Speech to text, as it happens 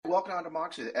welcome on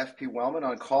Democracy to FP Wellman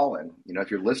on Callin. If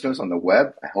you're listeners on the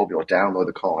web, I hope you'll download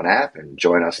the Callin app and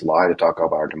join us live to talk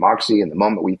about our democracy and the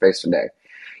moment we face today.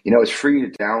 It's free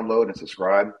to download and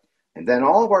subscribe. And then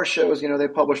all of our shows, they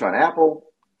publish on Apple,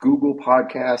 Google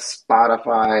Podcasts,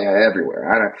 Spotify,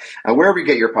 everywhere. Wherever you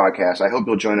get your podcasts, I hope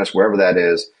you'll join us wherever that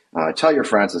is. Tell your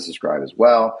friends to subscribe as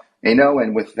well.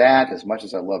 And with that, as much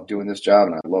as I love doing this job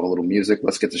and I love a little music,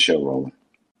 let's get the show rolling.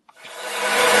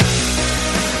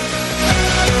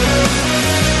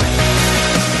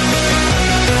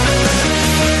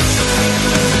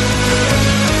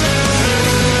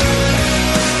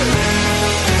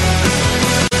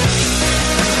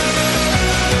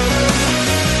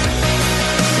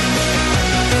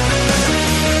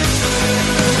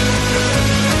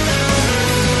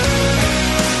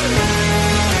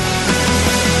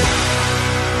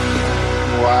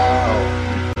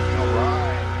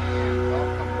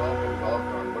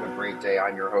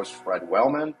 Fred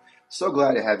Wellman. So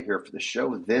glad to have you here for the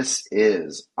show. This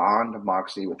is On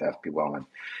Democracy with FP Wellman.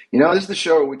 This is the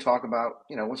show where we talk about,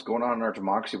 what's going on in our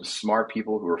democracy with smart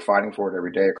people who are fighting for it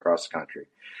every day across the country.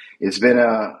 It's been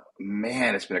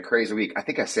a crazy week. I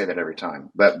think I say that every time,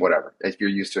 but whatever. If you're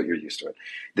used to it, you're used to it.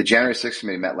 The January 6th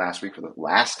committee met last week for the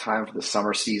last time for the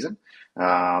summer season.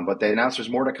 But they announced there's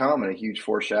more to come and a huge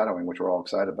foreshadowing, which we're all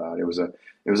excited about. It was a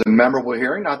memorable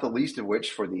hearing, not the least of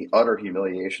which for the utter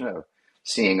humiliation of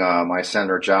seeing my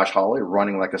Senator Josh Hawley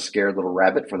running like a scared little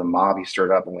rabbit from the mob he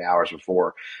stirred up only hours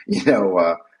before.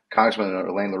 Congressman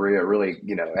Elaine Luria really,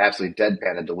 absolutely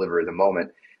deadpan delivery of the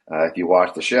moment. If you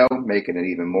watch the show, making it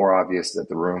even more obvious that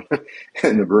the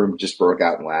room just broke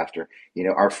out in laughter.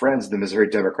 Our friends, the Missouri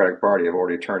Democratic Party, have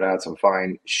already turned out some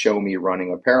fine show me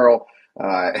running apparel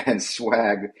and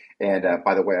swag. And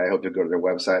by the way, I hope to go to their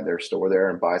website, their store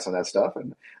there, and buy some of that stuff.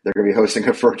 And they're going to be hosting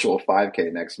a virtual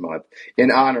 5K next month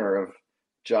in honor of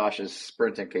Josh's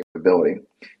sprinting capability.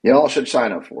 You all should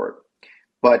sign up for it.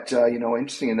 But,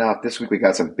 interesting enough, this week we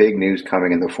got some big news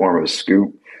coming in the form of a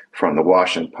scoop from the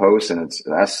Washington Post, and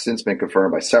that's since been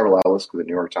confirmed by several outlets, including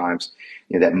the New York Times,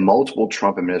 that multiple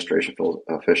Trump administration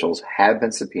officials have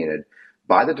been subpoenaed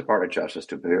by the Department of Justice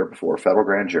to appear before a federal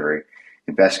grand jury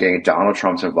investigating Donald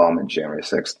Trump's involvement in January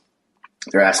 6th.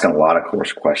 They're asking a lot of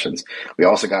course questions. We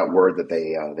also got word that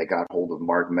they got hold of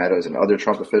Mark Meadows and other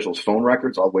Trump officials' phone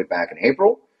records all the way back in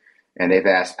April, and they've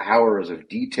asked hours of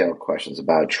detailed questions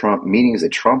about Trump meetings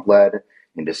that Trump led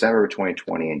in December of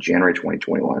 2020 and January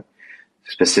 2021,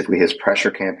 specifically his pressure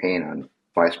campaign on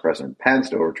Vice President Pence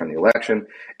to overturn the election,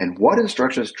 and what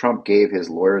instructions Trump gave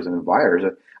his lawyers and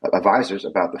advisors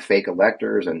about the fake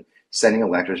electors and sending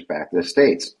electors back to the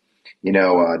states.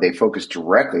 They focused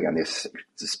directly on this,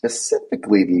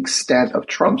 specifically the extent of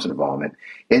Trump's involvement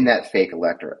in that fake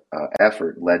elector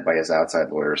effort led by his outside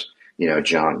lawyers,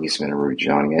 John Eastman and Rudy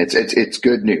Giuliani. It's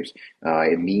good news.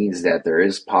 It means that there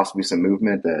is possibly some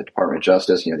movement. The Department of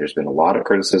Justice, there's been a lot of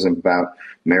criticism about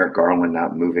Merrick Garland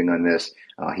not moving on this.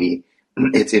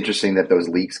 It's interesting that those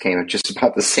leaks came at just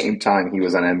about the same time he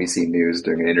was on NBC News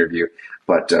doing an interview,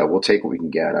 but we'll take what we can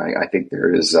get. I think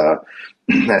there is,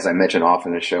 as I mentioned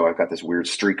often in the show, I've got this weird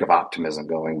streak of optimism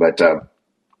going, but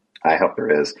I hope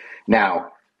there is.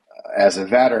 Now, as a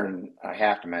veteran, I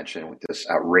have to mention with this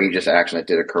outrageous action that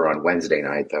did occur on Wednesday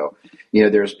night, though,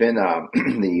 there's been a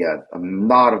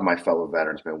lot of my fellow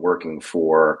veterans have been working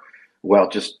for,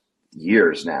 just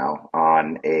years now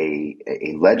on a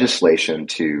legislation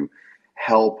to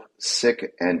help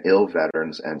sick and ill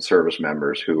veterans and service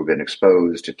members who have been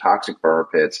exposed to toxic burn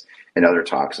pits and other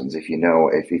toxins. If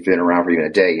you've been around for even a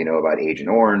day, you know about Agent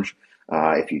Orange.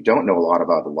 If you don't know a lot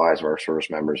about the lives of our service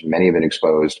members, many have been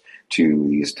exposed to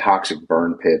these toxic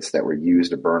burn pits that were used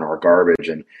to burn our garbage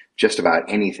and just about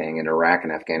anything in Iraq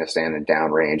and Afghanistan and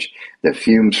downrange. The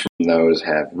fumes from those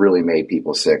have really made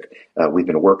people sick. We've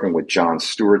been working with Jon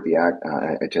Stewart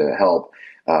to help.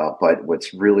 But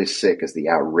what's really sick is the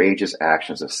outrageous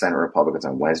actions of Senate Republicans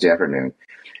on Wednesday afternoon.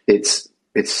 It's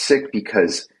sick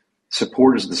because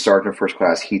supporters of the Sergeant First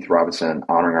Class Heath Robinson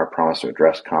honoring our promise to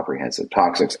address Comprehensive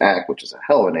Toxics Act, which is a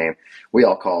hell of a name, we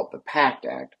all call it the PACT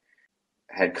Act,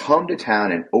 had come to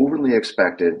town and overwhelmingly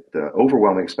expected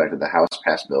the House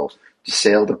passed bill to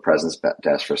sail to the president's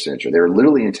desk for signature. They were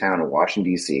literally in town in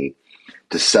Washington, D.C.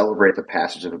 to celebrate the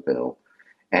passage of a bill.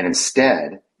 And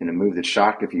instead, in a move that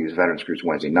shocked and confused veterans groups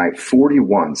Wednesday night,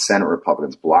 41 Senate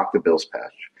Republicans blocked the bill's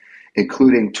passage,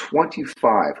 including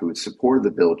 25 who had supported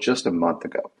the bill just a month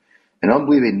ago. And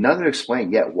unbelievably, none have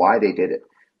explained yet why they did it,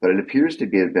 but it appears to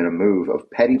have been a move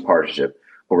of petty partisanship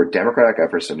over Democratic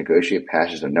efforts to negotiate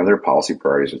passage of another policy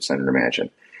priorities with Senator Manchin.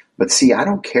 But see, I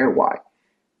don't care why.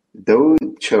 Those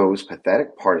chose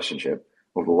pathetic partisanship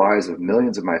over the lives of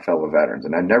millions of my fellow veterans.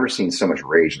 And I've never seen so much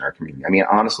rage in our community. I mean,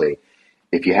 honestly,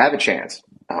 if you have a chance,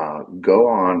 go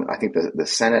on. I think the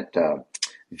Senate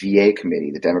VA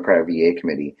committee, the Democratic VA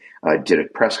committee, did a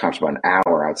press conference about an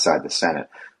hour outside the Senate.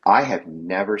 I have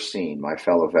never seen my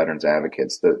fellow veterans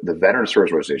advocates, the veteran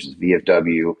service organizations,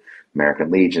 VFW,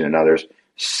 American Legion, and others,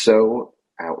 so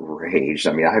outraged.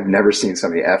 I mean, I've never seen so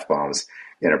many F-bombs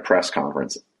in a press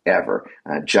conference ever.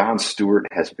 Jon Stewart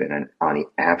has been on the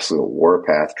absolute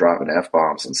warpath, dropping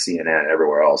F-bombs on CNN and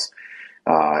everywhere else.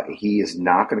 He is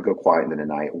not going to go quietly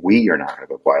tonight. We are not going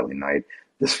to go quietly tonight.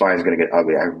 This fight is going to get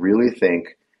ugly. I really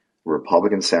think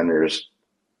Republican senators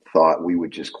thought we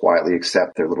would just quietly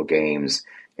accept their little games,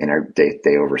 and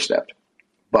they overstepped.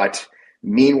 But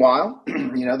meanwhile,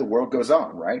 the world goes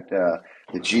on, right? The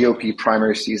GOP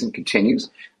primary season continues.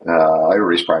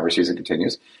 Everybody's primary season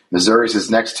continues. Missouri's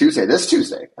is next Tuesday, this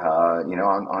Tuesday,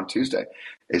 on Tuesday.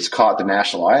 It's caught the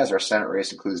national eye as our Senate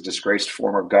race includes disgraced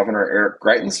former Governor Eric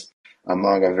Greitens,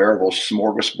 among a veritable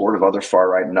smorgasbord of other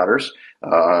far-right nutters.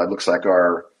 It looks like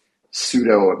our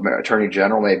pseudo-attorney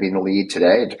general may be in the lead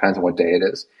today. It depends on what day it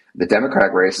is. The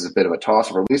Democratic race is a bit of a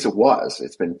toss-up, or at least it was.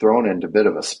 It's been thrown into a bit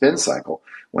of a spin cycle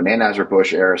when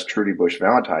Anheuser-Busch heiress Trudy Busch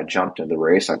Valentine jumped into the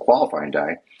race on qualifying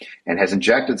day and has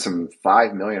injected some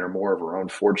 $5 million or more of her own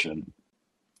fortune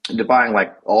into buying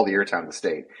like all the airtime in the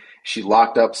state. She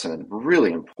locked up some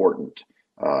really important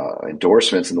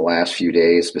endorsements in the last few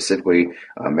days, specifically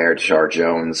Mayor Tashar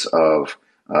Jones of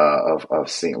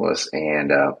St. Louis,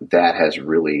 and that has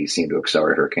really seemed to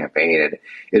accelerate her campaign.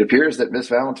 It appears that Miss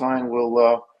Valentine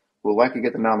will likely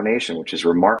get the nomination, which is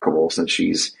remarkable since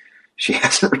she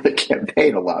hasn't really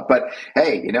campaigned a lot. But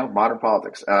hey, modern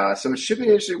politics. So it should be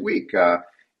an interesting week.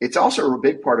 It's also a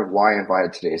big part of why I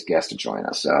invited today's guest to join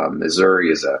us. Missouri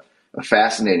is a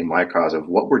fascinating microcosm of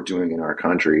what we're doing in our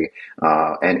country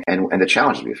and the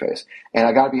challenges we face. And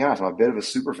I got to be honest, I'm a bit of a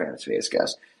super fan of today's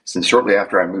guest. Since shortly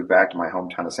after I moved back to my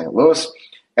hometown of St. Louis,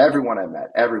 everyone I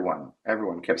met, everyone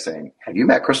kept saying, "Have you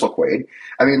met Crystal Quade?"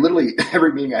 I mean, literally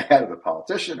every meeting I had with a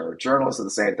politician or a journalist said the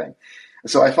same thing.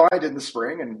 So I finally did in the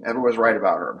spring, and everyone was right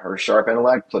about her. Her sharp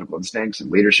intellect, political instincts,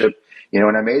 and leadership.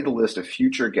 And I made the list of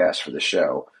future guests for the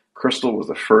show. Crystal was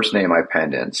the first name I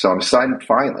penned in. So I'm excited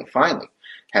finally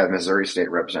have Missouri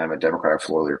State Representative and Democratic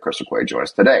floor leader Crystal Quade join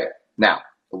us today. Now,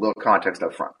 a little context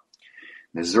up front.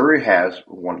 Missouri has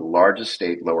one of the largest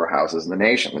state lower houses in the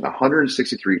nation with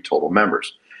 163 total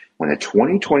members. When the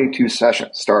 2022 session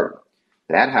started,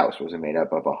 that house was made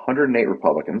up of 108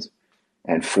 Republicans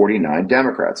and 49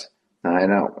 Democrats. Now, I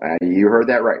know, you heard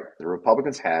that right. The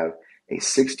Republicans have a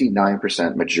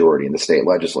 69% majority in the state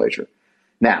legislature.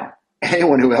 Now,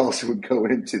 anyone who else would go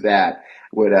into that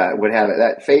would have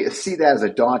see that as a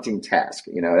daunting task.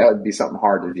 That would be something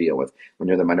hard to deal with when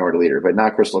you're the minority leader, but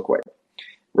not Crystal Quade.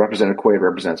 Representative Quade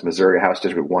represents Missouri House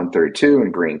District 132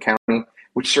 in Greene County,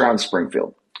 which surrounds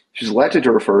Springfield. She was elected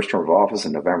to her first term of office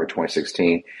in November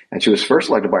 2016, and she was first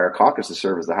elected by her caucus to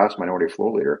serve as the House Minority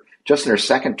Floor Leader just in her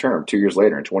second term 2 years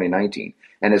later in 2019,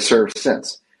 and has served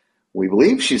since. We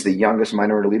believe she's the youngest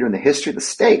minority leader in the history of the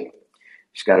state.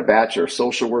 She's got a Bachelor of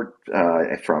Social Work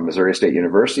from Missouri State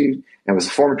University and was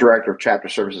the former director of Chapter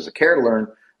Services at Care to Learn,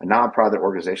 a nonprofit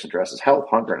organization that addresses health,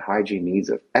 hunger, and hygiene needs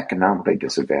of economically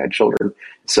disadvantaged children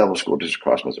in several school districts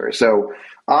across Missouri. So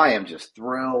I am just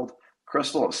thrilled.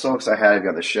 Crystal, I'm so excited to have you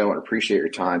on the show and appreciate your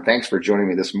time. Thanks for joining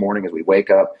me this morning as we wake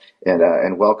up,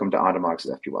 and welcome to On Democracy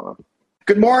with FP Wellman.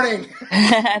 Good morning.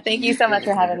 Thank you so much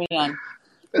for having me on.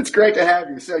 It's great to have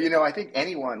you. So, I think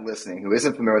anyone listening who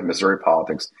isn't familiar with Missouri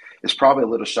politics is probably a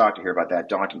little shocked to hear about that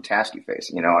daunting task you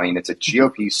face. It's a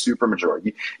GOP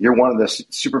supermajority. You're one of the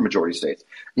supermajority states.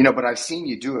 But I've seen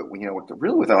you do it,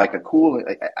 with like a cool,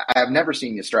 I've never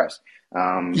seen you stress. You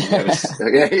have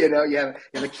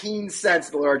a keen sense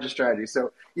of the larger strategy.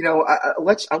 So, I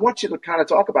want you to kind of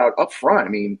talk about up front. I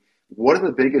mean, what are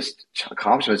the biggest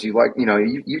accomplishments you like?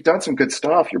 You've done some good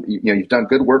stuff. You've done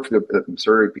good work for the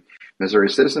Missouri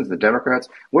citizens, the Democrats.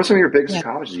 What are some of your biggest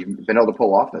accomplishments you've been able to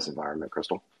pull off in this environment,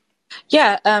 Crystal?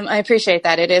 Yeah, I appreciate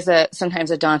that. It is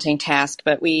sometimes a daunting task,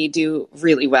 but we do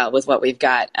really well with what we've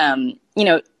got.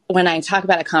 When I talk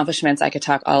about accomplishments, I could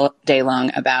talk all day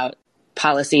long about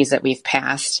policies that we've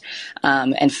passed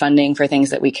and funding for things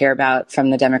that we care about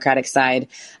from the Democratic side.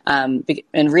 And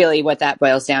really what that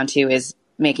boils down to is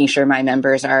making sure my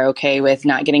members are okay with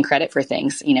not getting credit for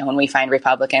things. When we find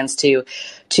Republicans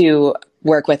to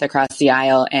work with across the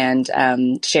aisle and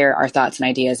share our thoughts and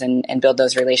ideas and build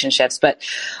those relationships. But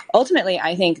ultimately,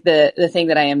 I think the thing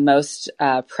that I am most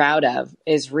proud of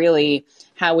is really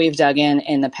how we've dug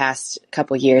in the past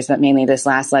couple of years, but mainly this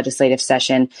last legislative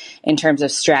session, in terms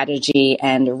of strategy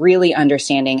and really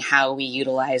understanding how we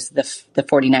utilize the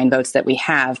 49 votes that we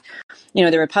have. You know,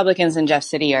 the Republicans in Jeff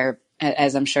City are,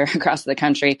 as I'm sure across the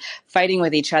country, fighting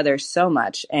with each other so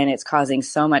much, and it's causing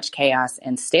so much chaos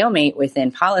and stalemate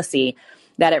within policy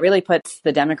that it really puts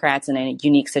the Democrats in a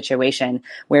unique situation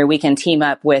where we can team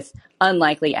up with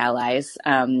unlikely allies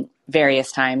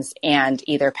various times and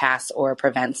either pass or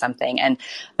prevent something. And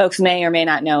folks may or may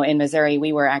not know, in Missouri,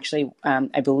 we were actually,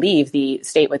 I believe, the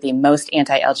state with the most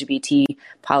anti-LGBT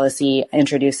policy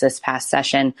introduced this past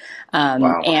session.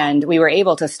 Wow. And we were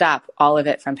able to stop all of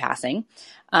it from passing.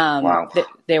 Wow.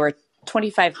 There were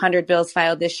 2,500 bills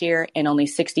filed this year and only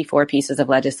 64 pieces of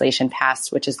legislation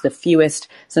passed, which is the fewest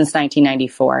since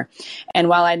 1994. And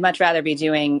while I'd much rather be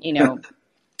doing,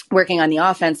 working on the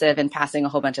offensive and passing a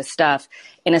whole bunch of stuff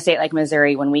in a state like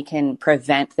Missouri, when we can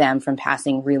prevent them from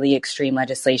passing really extreme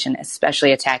legislation,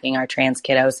 especially attacking our trans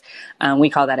kiddos, we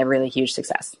call that a really huge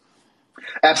success.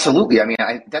 Absolutely. I mean,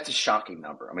 that's a shocking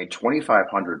number. I mean,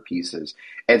 2,500 pieces,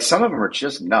 and some of them are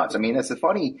just nuts. I mean,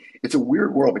 it's a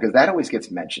weird world because that always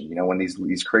gets mentioned, when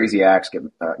these crazy acts get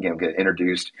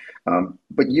introduced.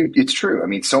 But it's true. I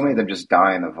mean, so many of them just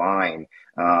die in the vine.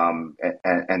 And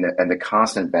the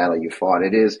constant battle you fought.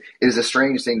 It is a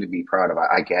strange thing to be proud of.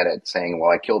 I get it, saying,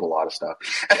 well, I killed a lot of stuff.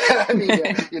 I mean,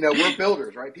 we're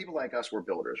builders, right? People like us, we're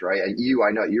builders, right? And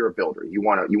I know you're a builder. You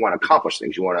want to accomplish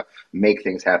things. You want to make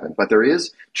things happen. But there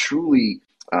is truly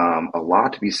a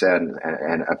lot to be said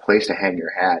and a place to hang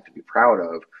your hat, to be proud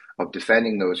of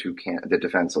defending those who can't, the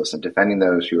defenseless, and defending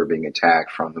those who are being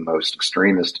attacked from the most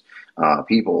extremist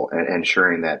people, and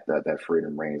ensuring that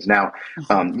freedom reigns. Now,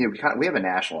 we have a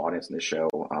national audience in this show.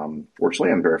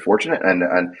 Fortunately, I'm very fortunate.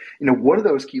 And what are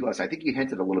those key lessons? I think you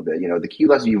hinted a little bit. The key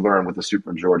lesson you learned with the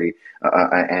supermajority,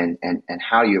 and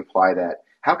how you apply that.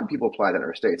 How can people apply that in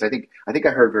our states? I think I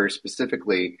heard very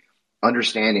specifically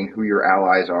understanding who your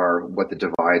allies are, what the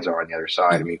divides are on the other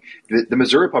side. I mean, the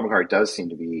Missouri Republican Party does seem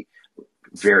to be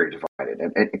very divided.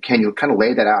 And can you kind of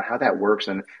lay that out, how that works,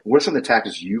 and what are some of the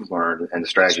tactics you've learned and the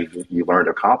strategies you learned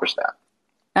to accomplish that?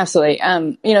 Absolutely.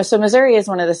 So Missouri is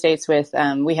one of the states with,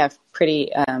 we have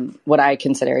pretty, what I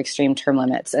consider extreme term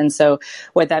limits. And so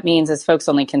what that means is folks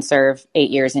only can serve 8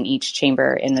 years in each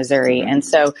chamber in Missouri. Mm-hmm. And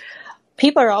so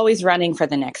people are always running for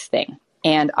the next thing,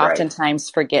 and oftentimes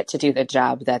forget to do the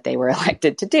job that they were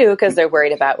elected to do because they're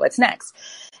worried about what's next.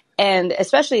 And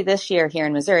especially this year here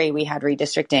in Missouri, we had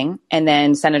redistricting, and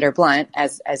then Senator Blunt,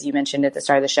 as you mentioned at the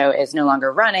start of the show, is no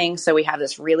longer running. So we have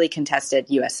this really contested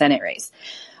U.S. Senate race.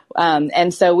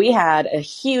 And so we had a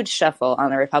huge shuffle on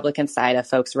the Republican side of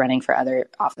folks running for other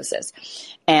offices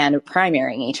and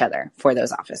primarying each other for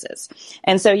those offices.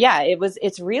 And so,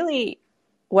 it's really,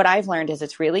 what I've learned is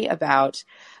it's really about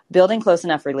building close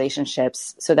enough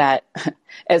relationships so that,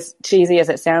 as cheesy as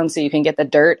it sounds, so you can get the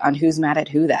dirt on who's mad at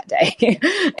who that day,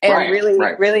 and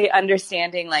really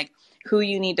understanding like who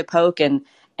you need to poke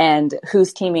and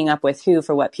who's teaming up with who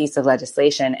for what piece of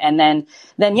legislation. And then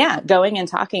going and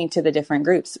talking to the different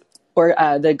groups, or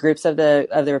the groups of the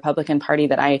Republican Party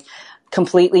that I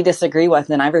completely disagree with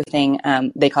and everything.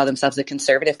 They call themselves the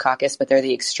conservative caucus, but they're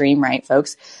the extreme right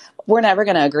folks. We're never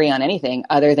going to agree on anything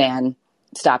other than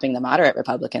stopping the moderate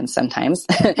Republicans sometimes.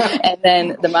 And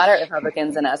then the moderate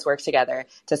Republicans and us work together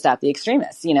to stop the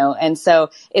extremists, And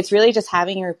so it's really just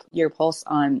having your pulse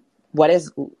on what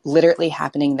is literally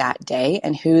happening that day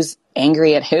and who's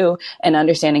angry at who, and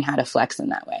understanding how to flex in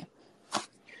that way.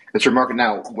 It's remarkable.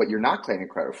 Now, what you're not claiming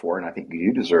credit for, and I think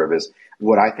you deserve, is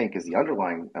what I think is the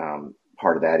underlying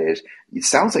part of that is it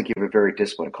sounds like you have a very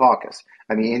disciplined caucus.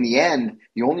 I mean, in the end,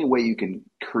 the only way you can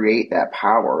create that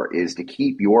power is to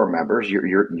keep your members,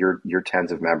 your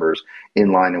tens of members,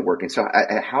 in line and working. So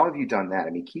how have you done that? I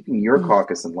mean, keeping your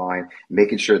caucus in line,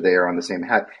 making sure they are on the same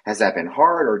hat. Has that been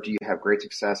hard, or do you have great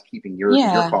success keeping your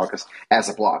caucus as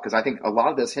a block? Because I think a lot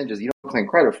of this hinges, you don't claim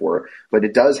credit for it, but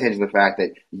it does hinge on the fact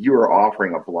that you are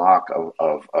offering a block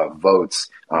of votes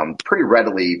pretty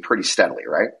readily, pretty steadily,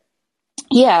 right?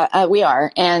 Yeah, we are.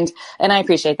 And I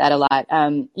appreciate that a lot.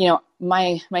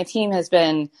 My team has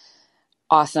been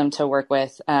awesome to work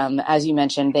with. As you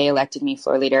mentioned, they elected me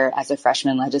floor leader as a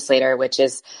freshman legislator, which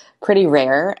is pretty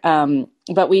rare.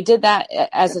 But we did that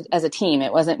as a team.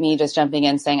 It wasn't me just jumping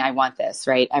in saying, I want this,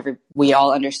 right? We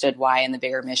all understood why and the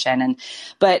bigger mission.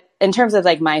 But in terms of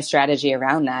like my strategy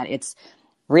around that, it's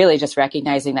really just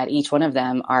recognizing that each one of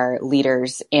them are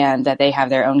leaders and that they have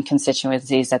their own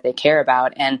constituencies that they care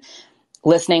about. And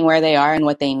listening where they are and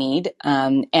what they need,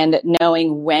 and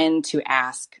knowing when to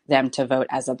ask them to vote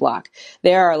as a block.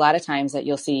 There are a lot of times that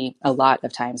you'll see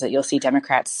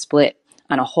Democrats split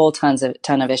on a whole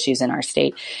ton of issues in our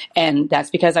state. And that's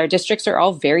because our districts are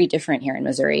all very different here in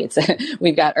Missouri.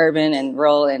 We've got urban and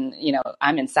rural, and,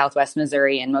 I'm in Southwest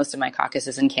Missouri, and most of my caucus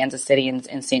is in Kansas City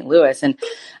and St. Louis. And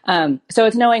so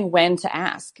it's knowing when to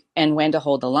ask and when to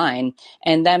hold the line,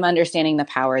 and them understanding the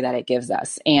power that it gives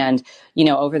us. And,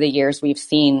 over the years, we've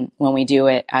seen when we do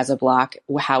it as a block,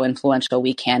 how influential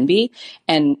we can be.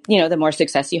 And, the more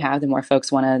success you have, the more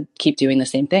folks want to keep doing the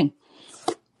same thing.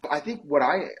 I think what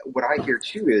I hear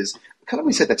too is kind of what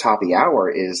we said at the top of the hour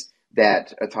is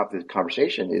that atop the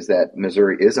conversation is that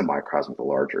Missouri is a microcosm of the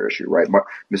larger issue, right?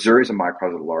 Missouri is a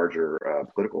microcosm of the larger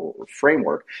political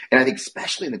framework, and I think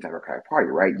especially in the Democratic Party,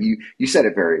 right? You said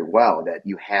it very well that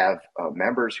you have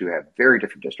members who have very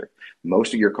different districts.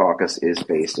 Most of your caucus is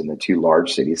based in the two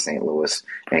large cities, St. Louis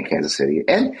and Kansas City,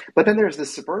 but then there's the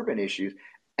suburban issues.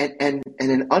 And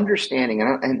an understanding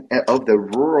and of the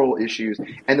rural issues,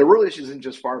 and the rural issues isn't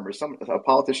just farmers. A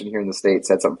politician here in the state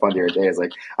said something fun the other day. Is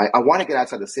like, I want to get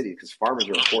outside the city because farmers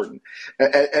are important.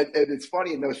 And it's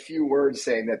funny in those few words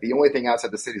saying that the only thing outside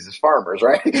the cities is farmers,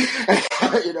 right?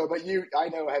 But I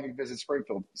know, having visited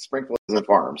Springfield isn't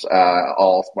farms,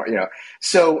 all smart,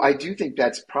 So I do think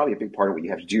that's probably a big part of what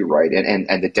you have to do, right?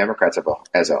 And the Democrats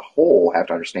as a whole have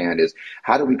to understand is,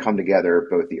 how do we come together,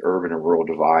 both the urban and rural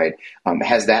divide?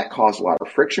 Has that caused a lot of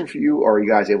friction for you, or are you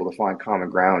guys able to find common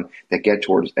ground that get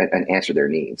towards and answer their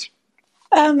needs?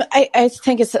 I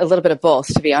think it's a little bit of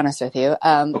both, to be honest with you.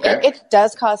 Okay. It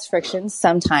does cause friction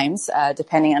sometimes,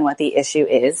 depending on what the issue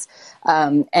is.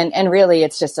 And really,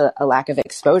 it's just a lack of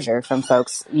exposure from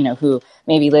folks, who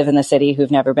maybe live in the city,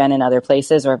 who've never been in other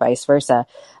places, or vice versa.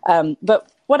 But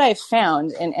what I've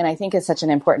found, and I think is such an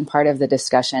important part of the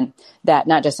discussion that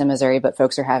not just in Missouri, but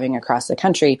folks are having across the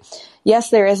country. Yes,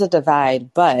 there is a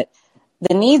divide, but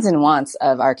the needs and wants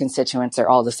of our constituents are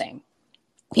all the same.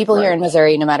 People here in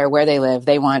Missouri, no matter where they live,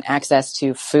 they want access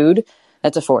to food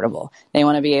that's affordable. They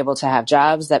want to be able to have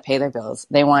jobs that pay their bills.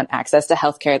 They want access to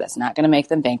healthcare that's not going to make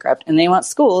them bankrupt. And they want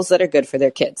schools that are good for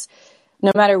their kids.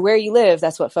 No matter where you live,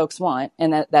 that's what folks want.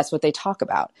 And that's what they talk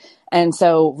about. And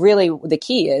so really the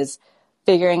key is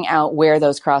figuring out where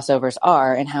those crossovers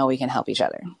are and how we can help each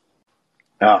other.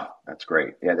 Oh, that's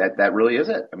great. Yeah, that really is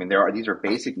it. I mean, these are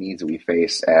basic needs that we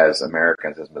face as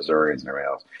Americans, as Missourians and everything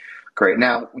else. Great.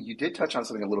 Now, you did touch on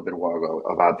something a little bit a while ago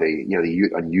about the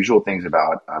unusual things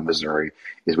about Missouri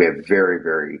is we have very,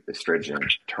 very stringent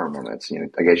term limits.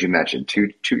 Like, as you mentioned,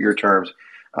 two-year terms,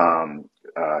 4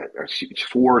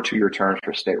 2-year terms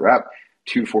for state rep,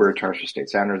 2 4-year terms for state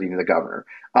senators, even the governor.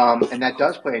 And that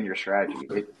does play in your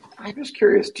strategy. I'm just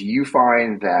curious, do you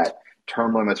find that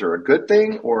term limits are a good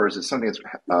thing, or is it something that's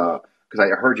because I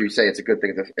heard you say it's a good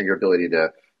thing in your ability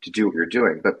to do what you're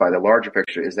doing, but by the larger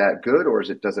picture, is that good, or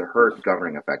does it hurt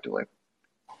governing effectively?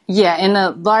 Yeah, in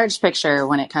the large picture,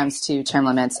 when it comes to term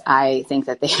limits, I think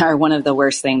that they are one of the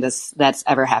worst things that's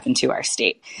ever happened to our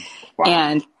state. Wow.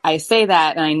 And I say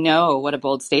that, and I know what a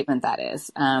bold statement that is.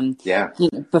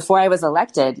 Before I was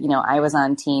elected, I was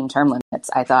on team term limits.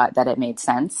 I thought that it made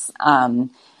sense.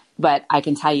 But I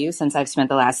can tell you, since I've spent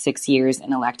the last 6 years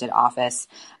in elected office,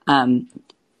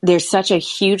 there's such a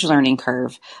huge learning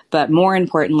curve, but more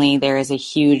importantly, there is a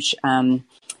huge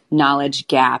knowledge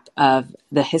gap of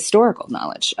the historical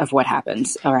knowledge of what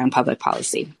happens around public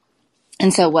policy.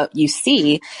 And so what you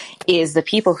see is the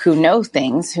people who know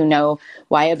things, who know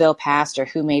why a bill passed or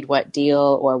who made what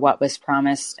deal or what was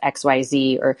promised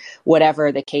XYZ or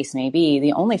whatever the case may be,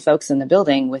 the only folks in the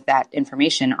building with that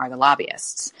information are the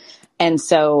lobbyists. And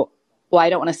so I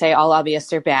don't want to say all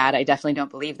lobbyists are bad. I definitely don't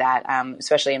believe that.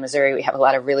 Especially in Missouri, we have a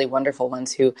lot of really wonderful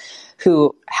ones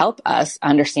who help us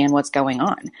understand what's going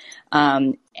on.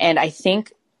 And I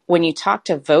think when you talk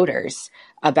to voters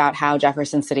about how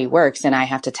Jefferson City works, and I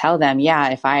have to tell them,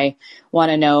 if I want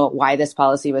to know why this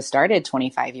policy was started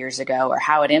 25 years ago or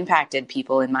how it impacted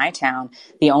people in my town,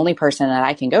 the only person that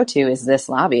I can go to is this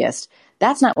lobbyist.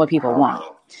 That's not what people want.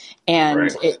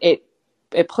 And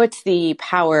it puts the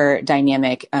power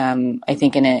dynamic, I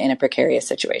think, in a precarious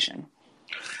situation.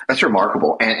 That's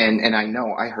remarkable. And I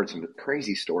know I heard some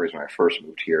crazy stories when I first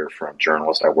moved here from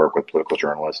journalists. I work with political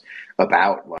journalists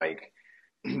about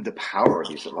the power of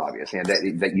these lobbyists, and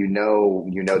that you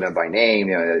know them by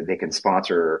name. They can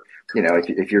sponsor.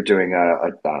 If you're doing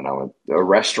a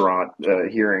restaurant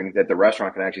hearing, that the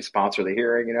restaurant can actually sponsor the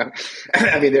hearing.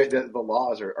 I mean, the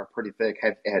laws are pretty thick,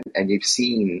 and we've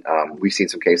seen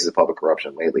some cases of public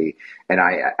corruption lately. And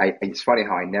it's funny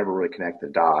how I never really connect the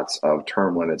dots of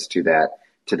term limits to that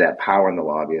to that power in the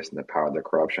lobbyists and the power of the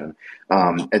corruption.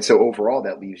 And so overall,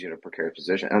 that leaves you in a precarious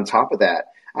position. And on top of that,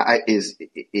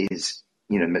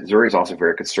 Missouri is also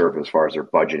very conservative as far as their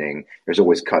budgeting. There's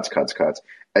always cuts.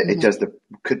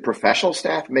 Could professional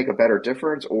staff make a better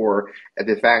difference, or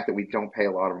the fact that we don't pay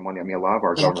a lot of money? I mean, a lot of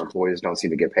our government employees don't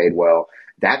seem to get paid well.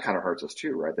 That kind of hurts us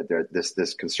too, right? That there's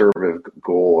this conservative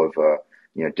goal of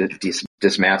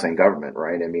dismantling government,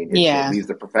 right? I mean, it leaves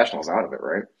the professionals out of it,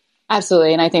 right?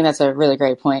 Absolutely. And I think that's a really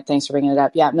great point. Thanks for bringing it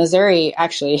up. Yeah, Missouri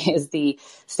actually is the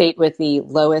state with the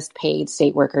lowest paid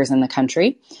state workers in the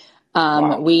country.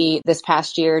 Wow. We, this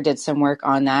past year, did some work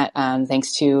on that.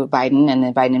 Thanks to Biden and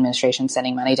the Biden administration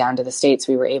sending money down to the states,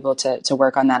 we were able to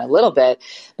work on that a little bit.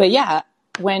 But yeah,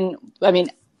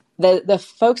 the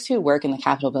folks who work in the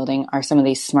Capitol building are some of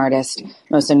the smartest,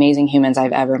 most amazing humans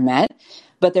I've ever met.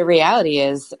 But the reality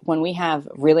is, when we have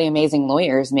really amazing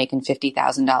lawyers making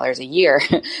 $50,000 a year,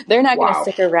 they're not going to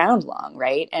stick around long,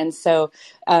 right? And so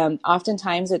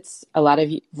oftentimes it's a lot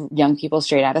of young people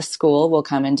straight out of school will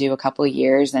come and do a couple of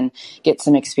years and get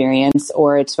some experience,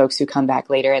 or it's folks who come back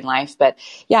later in life. But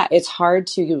yeah, it's hard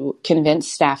to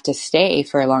convince staff to stay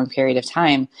for a long period of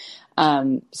time.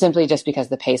 Simply just because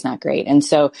the pay is not great. And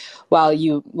so while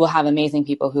you will have amazing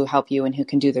people who help you and who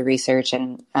can do the research,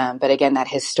 but again, that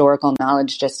historical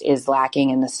knowledge just is lacking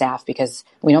in the staff because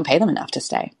we don't pay them enough to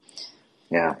stay.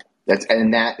 Yeah,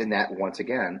 that once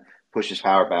again pushes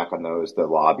power back on the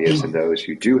lobbyists and those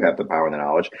who do have the power and the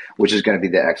knowledge, which is going to be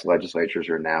the ex-legislatures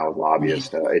who are now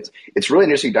lobbyists. It's really an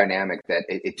interesting dynamic that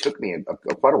it took me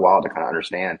quite a while to kind of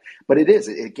understand, but it is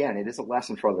a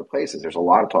lesson for other places. There's a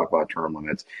lot of talk about term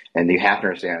limits, and you have to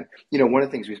understand, one of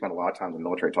the things we spend a lot of time in the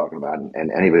military talking about,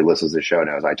 and anybody who listens to the show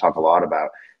knows, I talk a lot about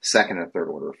second and third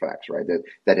order effects, right?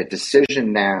 That a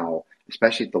decision now,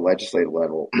 especially at the legislative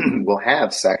level, will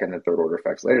have second and third order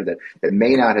effects later that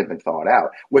may not have been thought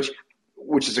out, which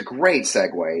is a great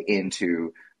segue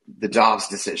into the Dobbs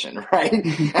decision, right?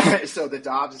 So the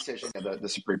Dobbs decision, the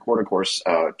Supreme Court, of course,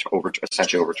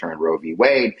 essentially overturned Roe v.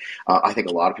 Wade. I think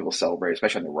a lot of people celebrate,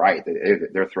 especially on the right,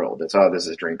 they're thrilled. It's, this is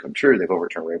a dream come true. They've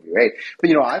overturned Roe v. Wade.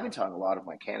 But, I've been telling a lot of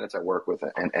my candidates I work with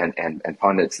and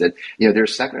pundits that,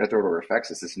 there's second or third order effects.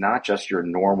 This is not just your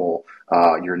normal,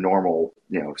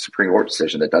 Supreme Court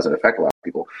decision that doesn't affect a lot of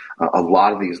people. A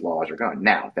lot of these laws are gone.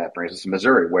 Now, that brings us to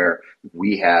Missouri, where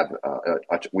we had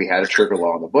a trigger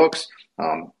law in the books.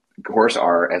 Of course,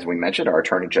 as we mentioned, our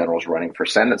Attorney General is running for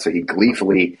Senate, so he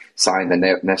gleefully signed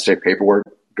the necessary paperwork.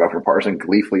 Governor Parson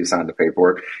gleefully signed the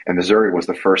paperwork, and Missouri was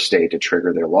the first state to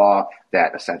trigger their law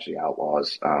that essentially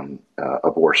outlaws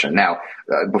abortion. Now,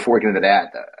 before we get into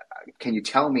that, can you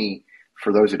tell me,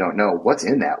 for those who don't know, what's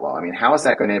in that law? I mean, how is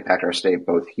that going to impact our state,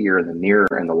 both here in the near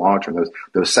and the long term?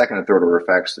 Those second and third order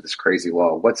effects to this crazy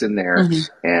law. What's in there,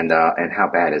 and how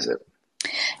bad is it?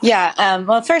 Yeah.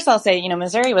 Well, first I'll say,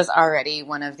 Missouri was already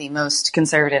one of the most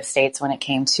conservative states when it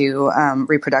came to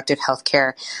reproductive health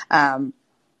care.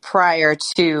 Prior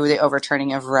to the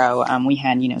overturning of Roe, we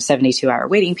had, 72-hour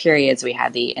waiting periods. We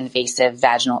had the invasive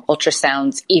vaginal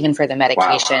ultrasounds, even for the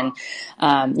medication.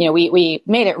 Wow. We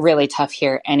made it really tough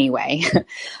here anyway.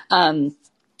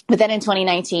 But then in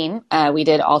 2019, we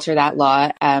did alter that law,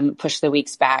 push the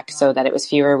weeks back so that it was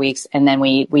fewer weeks. And then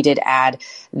we did add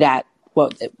that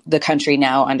what the country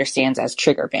now understands as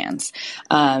trigger bans.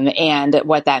 And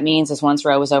what that means is once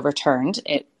Roe was overturned,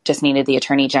 it just needed the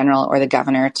Attorney General or the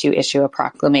governor to issue a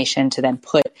proclamation to then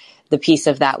put the piece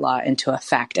of that law into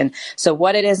effect. And so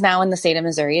what it is now in the state of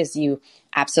Missouri is you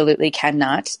absolutely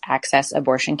cannot access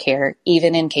abortion care,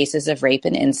 even in cases of rape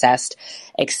and incest,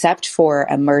 except for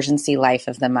emergency life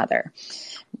of the mother.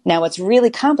 Now, what's really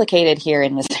complicated here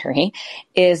in Missouri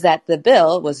is that the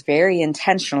bill was very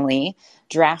intentionally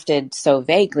drafted so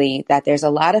vaguely that there's a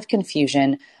lot of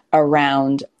confusion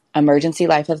around emergency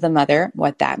life of the mother,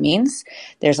 what that means.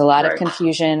 There's a lot of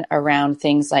confusion around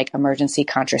things like emergency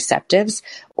contraceptives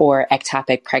or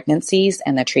ectopic pregnancies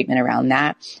and the treatment around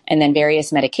that. And then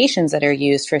various medications that are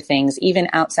used for things even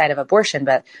outside of abortion,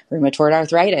 but rheumatoid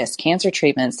arthritis, cancer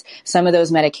treatments, some of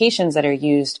those medications that are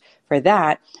used for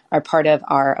that are part of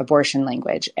our abortion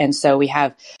language. And so we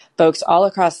have folks all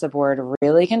across the board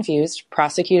really confused.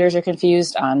 Prosecutors are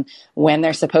confused on when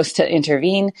they're supposed to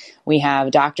intervene. We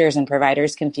have doctors and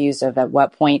providers confused of at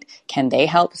what point can they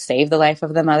help save the life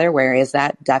of the mother? Where is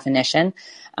that definition?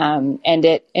 And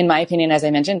it, in my opinion, as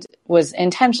I mentioned, was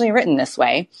intentionally written this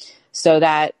way so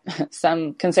that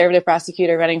some conservative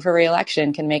prosecutor running for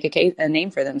re-election can make a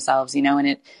name for themselves, and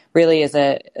it really is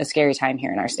a scary time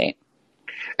here in our state.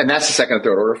 And that's the second and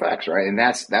third order effects, right? And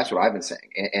that's what I've been saying.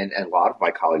 And a lot of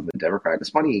my colleagues in the Democrat, it's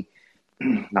funny,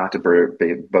 not to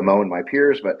bemoan my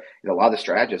peers, but a lot of the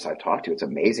strategists I've talked to, it's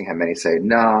amazing how many say,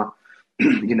 no,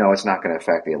 it's not going to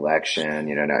affect the election.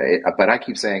 No, but I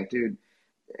keep saying, dude,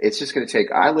 it's just going to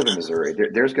take. I live in Missouri.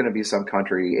 There's going to be some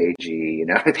country AG,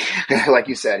 like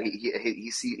you said,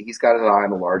 he's got his eye on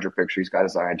the larger picture. He's got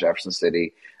his eye on Jefferson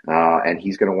City, and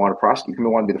he's going to want to prosecute. He's going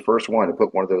to want to be the first one to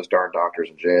put one of those darn doctors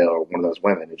in jail or one of those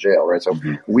women in jail, right? So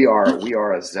we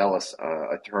are a zealous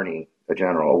attorney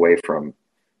general away from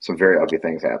some very ugly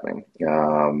things happening.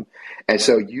 And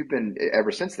so you've been,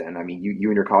 ever since then, I mean, you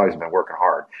and your colleagues have been working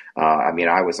hard. I mean,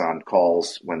 I was on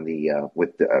calls when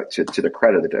to the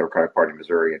credit of the Democratic Party of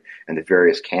Missouri and the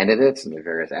various candidates and the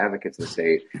various advocates in the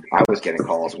state, I was getting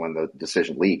calls when the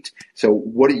decision leaked. So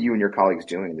what are you and your colleagues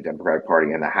doing in the Democratic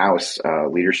Party and the House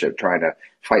leadership trying to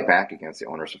fight back against the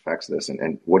onerous effects of this?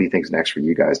 And what do you think is next for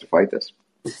you guys to fight this?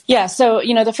 Yeah. So,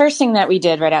 the first thing that we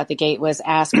did right out the gate was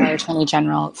ask our Attorney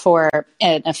General for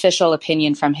an official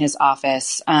opinion from his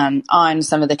office on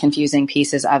some of the confusing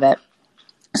pieces of it.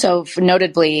 So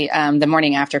notably, the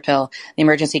morning after pill, the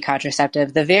emergency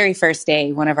contraceptive, the very first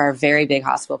day, one of our very big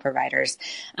hospital providers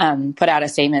put out a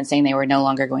statement saying they were no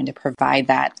longer going to provide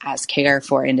that as care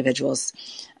for individuals.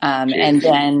 And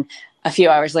then a few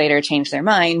hours later changed their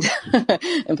mind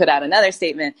and put out another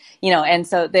statement, and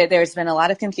so there's been a lot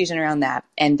of confusion around that.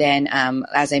 And then,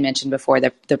 as I mentioned before,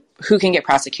 the who can get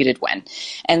prosecuted when.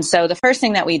 And so the first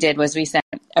thing that we did was we sent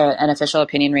an official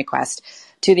opinion request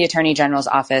to the Attorney General's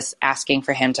office asking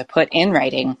for him to put in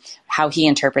writing how he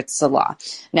interprets the law.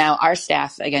 Now, our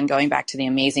staff, again, going back to the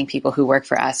amazing people who work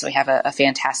for us, we have a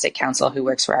fantastic counsel who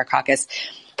works for our caucus,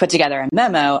 put together a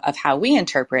memo of how we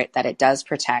interpret that it does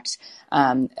protect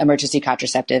emergency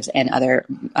contraceptives and other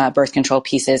birth control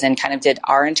pieces, and kind of did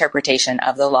our interpretation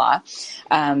of the law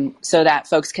so that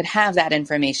folks could have that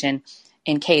information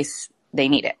in case they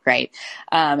need it, right?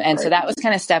 So that was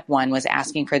kind of step one, was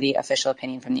asking for the official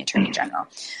opinion from the Attorney General.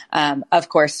 Of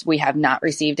course, we have not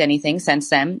received anything since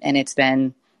then, and it's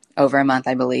been over a month,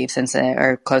 I believe, since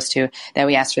or close to that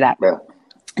we asked for that. Well,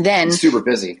 then he's super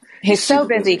busy. He's so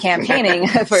busy campaigning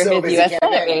for his U.S.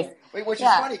 Senate race. Which is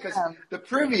funny because the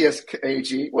previous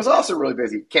AG was also really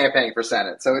busy campaigning for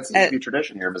Senate. So it seems to be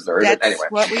tradition here in Missouri. That's but anyway,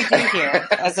 what we do here,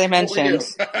 as I mentioned.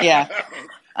 Yeah.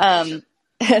 I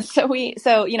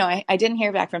didn't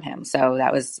hear back from him. So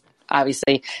that was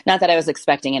obviously not that I was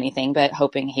expecting anything, but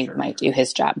hoping he might do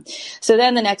his job. So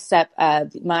then the next step,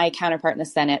 my counterpart in the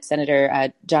Senate,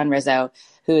 Senator John Rizzo,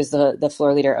 who is the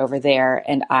floor leader over there,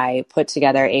 and I put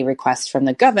together a request from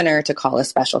the governor to call a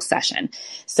special session.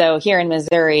 So here in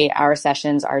Missouri, our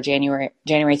sessions are January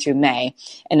through May,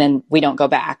 and then we don't go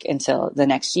back until the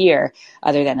next year,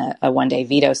 other than a one-day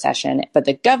veto session. But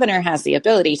the governor has the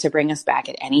ability to bring us back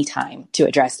at any time to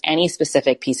address any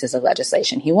specific pieces of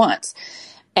legislation he wants.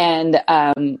 And,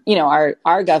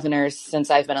 our governors,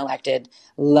 since I've been elected,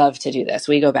 love to do this.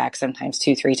 We go back sometimes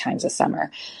 2-3 times a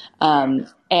summer.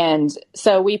 And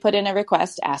so we put in a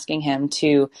request asking him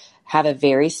to have a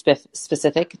very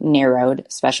specific, narrowed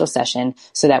special session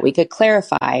so that we could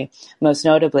clarify, most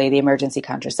notably, the emergency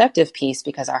contraceptive piece,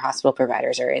 because our hospital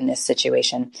providers are in this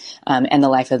situation, and the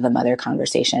life of the mother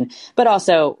conversation, but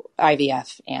also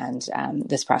IVF and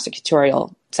this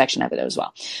prosecutorial section of it as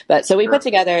well. But so we put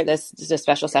together this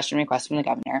special session request from the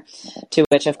governor, to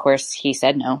which, of course, he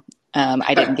said no.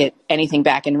 I didn't get anything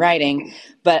back in writing,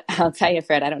 but I'll tell you,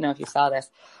 Fred, I don't know if you saw this,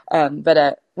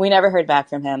 but we never heard back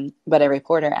from him. But a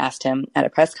reporter asked him at a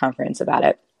press conference about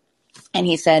it. And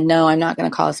he said, no, I'm not going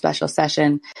to call a special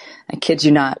session. I kid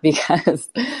you not, because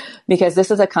this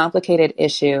is a complicated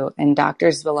issue and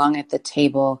doctors belong at the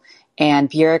table and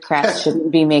bureaucrats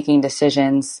shouldn't be making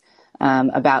decisions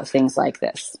about things like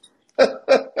this.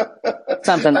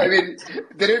 Something like that.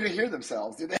 They didn't even hear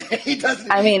themselves, did they? He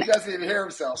doesn't even hear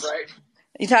himself, right?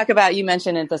 You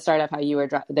mentioned at the start of how you were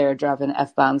there dropping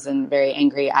F-bombs and very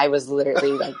angry. I was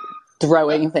literally like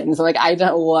throwing things. I'm like, I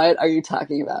don't, what are you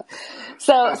talking about?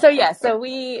 So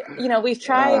we've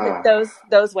tried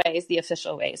those ways, the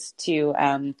official ways to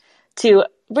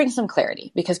bring some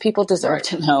clarity, because people deserve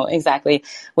to know exactly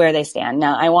where they stand.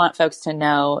 Now, I want folks to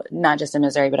know, not just in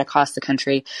Missouri, but across the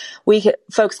country,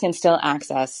 folks can still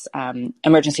access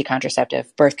emergency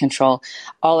contraceptive, birth control.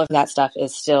 All of that stuff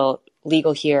is still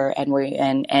legal here,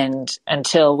 and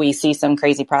until we see some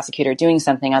crazy prosecutor doing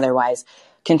something otherwise,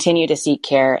 continue to seek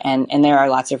care. And there are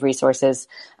lots of resources,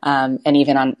 and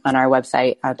even on our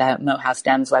website, the Moat House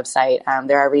Dems website,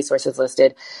 there are resources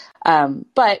listed.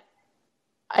 But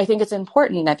I think it's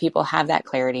important that people have that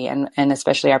clarity, and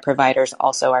especially our providers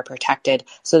also are protected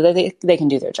so that they can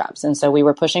do their jobs. And so we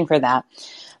were pushing for that,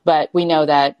 but we know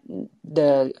that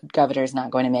the governor is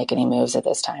not going to make any moves at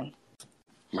this time.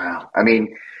 Wow. I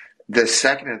mean, the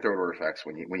second and third order effects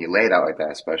when you lay it out like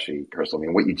that, especially Crystal. I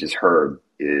mean, what you just heard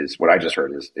is what I just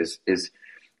heard is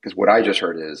because what I just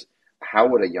heard is how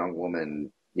would a young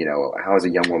woman, how is a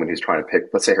young woman who's trying to pick,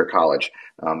 let's say, her college,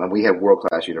 and we have world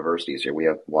class universities here. We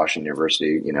have Washington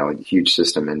University, a huge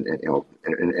system, and an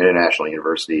international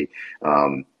university.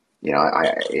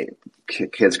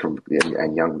 Kids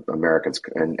and young Americans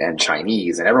and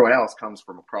Chinese and everyone else comes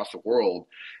from across the world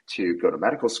to go to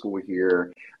medical school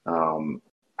here. The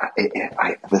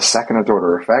second and third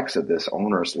order effects of this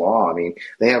onerous law. I mean,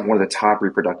 they have one of the top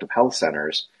reproductive health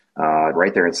centers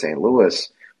right there in St. Louis.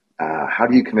 How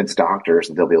do you convince doctors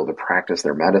that they'll be able to practice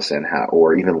their medicine,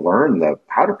 or even learn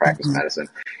how to practice medicine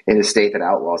in a state that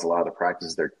outlaws a lot of the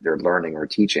practices they're learning or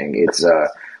teaching?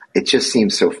 It just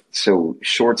seems so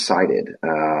short-sighted,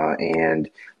 and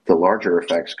the larger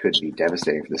effects could be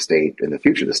devastating for the state and the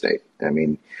future of the state. I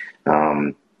mean,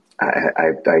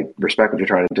 I respect what you're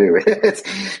trying to do.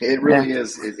 It really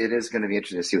is. It is going to be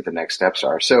interesting to see what the next steps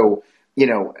are. So,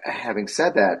 having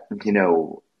said that,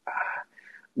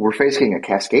 we're facing a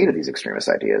cascade of these extremist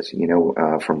ideas,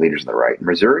 from leaders on the right.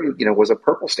 Missouri, was a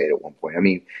purple state at one point. I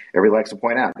mean, everybody likes to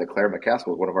point out that Claire McCaskill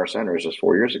was one of our senators just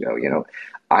 4 years ago.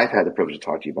 I've had the privilege to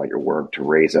talk to you about your work to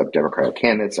raise up Democratic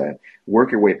candidates and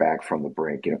work your way back from the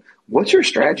brink. What's your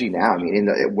strategy now? I mean,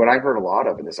 what I've heard a lot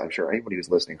of, and this, I'm sure anybody who's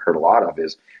listening heard a lot of,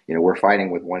 is, we're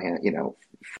fighting with one hand,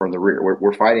 from the rear.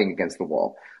 We're fighting against the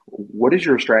wall. What is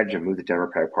your strategy to move the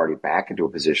Democratic Party back into a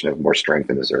position of more strength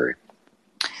in Missouri?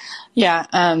 Yeah,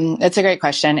 it's a great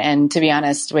question. And to be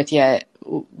honest with you,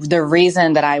 the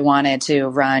reason that I wanted to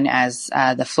run as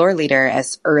the floor leader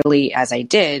as early as I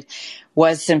did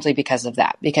was simply because of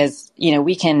that. Because,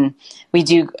 we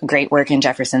do great work in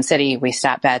Jefferson City. We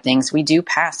stop bad things. We do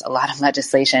pass a lot of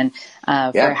legislation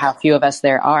for how few of us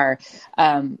there are.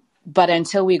 But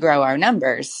until we grow our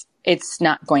numbers, it's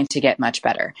not going to get much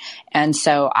better. And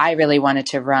so I really wanted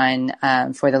to run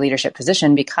for the leadership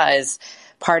position because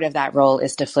part of that role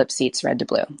is to flip seats red to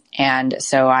blue. And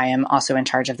so I am also in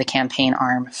charge of the campaign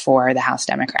arm for the House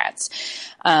Democrats.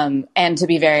 And to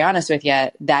be very honest with you,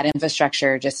 that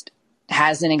infrastructure just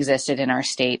hasn't existed in our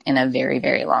state in a very,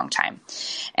 very long time.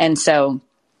 And so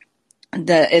I'm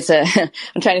trying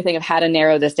to think of how to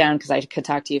narrow this down because I could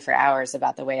talk to you for hours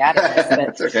about the way out of this. But,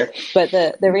 That's okay.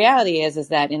 But the reality is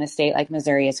that in a state like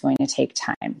Missouri, it's going to take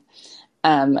time.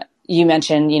 You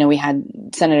mentioned, we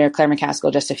had Senator Claire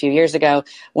McCaskill just a few years ago.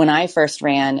 When I first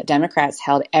ran, Democrats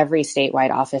held every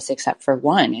statewide office except for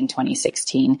one in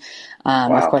 2016.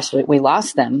 Wow. Of course, we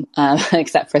lost them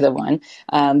except for the one.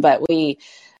 But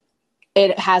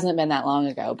it hasn't been that long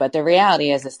ago. But the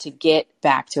reality is to get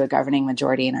back to a governing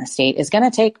majority in our state is going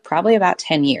to take probably about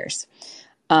 10 years.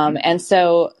 And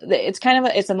so it's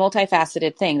a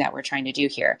multifaceted thing that we're trying to do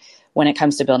here when it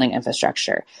comes to building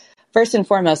infrastructure. First and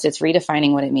foremost, it's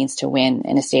redefining what it means to win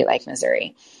in a state like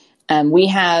Missouri. We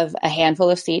have a handful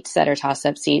of seats that are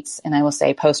toss-up seats, and I will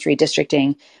say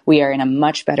post-redistricting, we are in a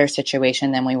much better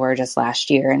situation than we were just last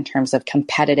year in terms of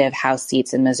competitive House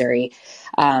seats in Missouri.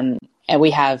 And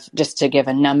we have, just to give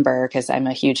a number, because I'm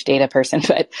a huge data person,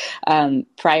 but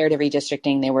prior to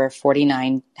redistricting, there were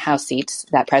 49 House seats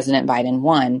that President Biden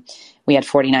won. We had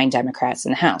 49 Democrats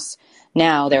in the House.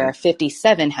 Now there are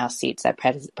 57 House seats that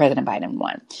President Biden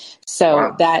won.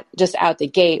 So that just out the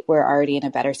gate, we're already in a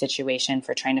better situation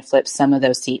for trying to flip some of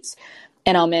those seats.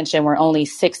 And I'll mention we're only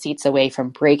 6 seats away from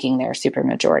breaking their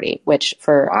supermajority, which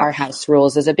for our House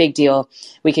rules is a big deal.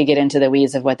 We could get into the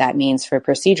weeds of what that means for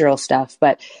procedural stuff,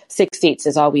 but 6 seats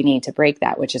is all we need to break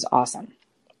that, which is awesome.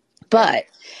 But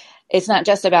it's not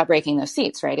just about breaking those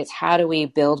seats, right? It's how do we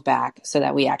build back so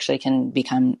that we actually can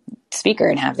become speaker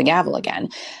and have the gavel again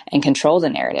and control the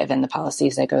narrative and the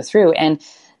policies that go through. And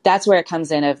that's where it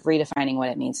comes in of redefining what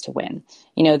it means to win.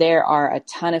 There are a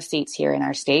ton of seats here in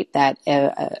our state that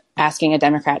asking a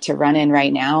Democrat to run in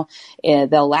right now,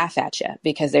 they'll laugh at you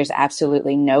because there's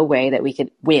absolutely no way that we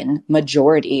could win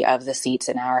majority of the seats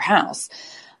in our House.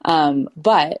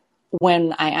 But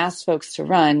when I ask folks to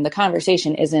run, the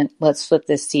conversation isn't, let's flip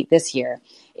this seat this year.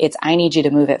 It's, I need you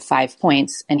to move it 5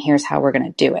 points, and here's how we're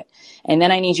going to do it. And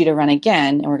then I need you to run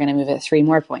again, and we're going to move it 3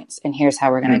 more points, and here's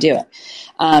how we're going to do it.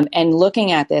 And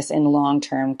looking at this in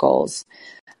long-term goals.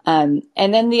 And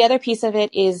then the other piece of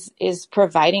it is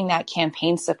providing that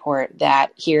campaign support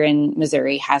that here in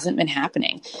Missouri hasn't been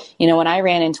happening. When I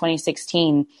ran in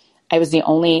 2016, it was the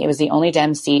only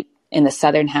Dem seat in the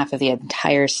southern half of the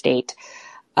entire state.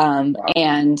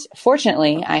 And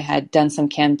fortunately, I had done some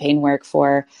campaign work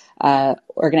for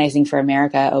Organizing for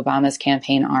America, Obama's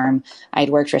campaign arm. I'd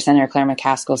worked for Senator Claire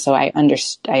McCaskill, so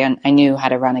I knew how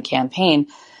to run a campaign.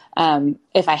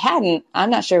 If I hadn't, I'm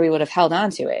not sure we would have held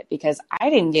on to it, because I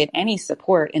didn't get any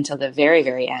support until the very,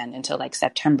 very end, until like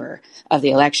September of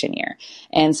the election year.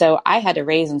 And so I had to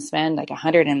raise and spend like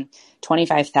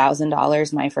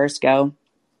 $125,000 my first go,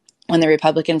 when the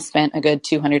Republicans spent a good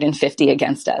 250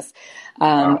 against us.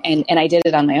 Wow. And I did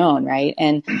it on my own. Right.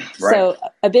 And Right. so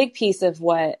a big piece of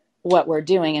what we're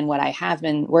doing and what I have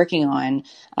been working on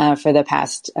for the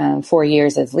past 4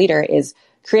 years as leader is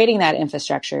creating that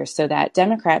infrastructure so that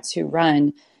Democrats who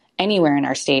run anywhere in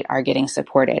our state are getting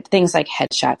supported. Things like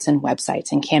headshots and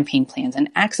websites and campaign plans and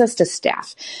access to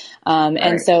staff. Right.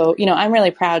 And so, I'm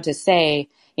really proud to say,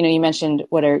 you mentioned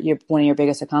what are one of your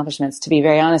biggest accomplishments. To be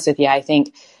very honest with you, I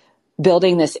think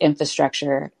building this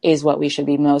infrastructure is what we should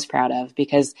be most proud of,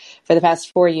 because for the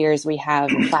past 4 years, we have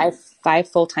five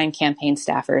full-time campaign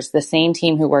staffers. The same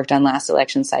team who worked on last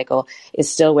election cycle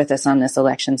is still with us on this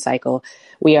election cycle.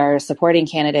 We are supporting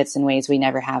candidates in ways we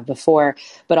never have before,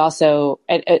 but also,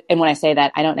 and when I say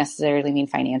that, I don't necessarily mean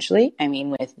financially. I mean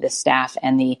with the staff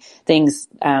and the things,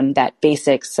 that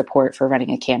basic support for running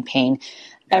a campaign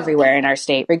everywhere in our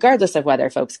state, regardless of whether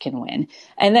folks can win.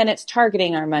 And then it's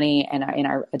targeting our money and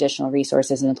our additional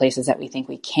resources in the places that we think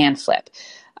we can flip.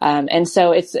 And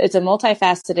so it's a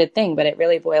multifaceted thing, but it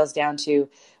really boils down to,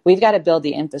 we've got to build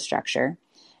the infrastructure.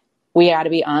 We got to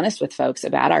be honest with folks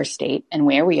about our state and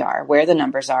where we are, where the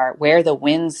numbers are, where the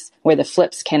wins, where the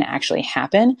flips can actually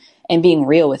happen, and being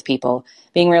real with people,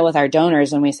 being real with our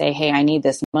donors when we say, hey, I need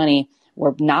this money.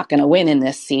 We're not going to win in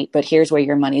this seat, but here's where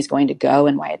your money is going to go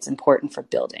and why it's important for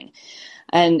building.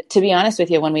 And to be honest with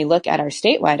you, when we look at our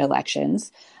statewide elections,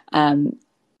 our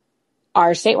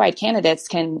statewide candidates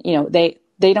can,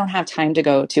 they don't have time to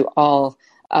go to all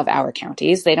of our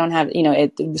counties. They don't have,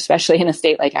 especially in a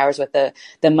state like ours with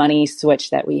the money switch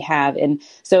that we have. And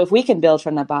so if we can build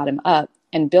from the bottom up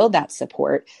and build that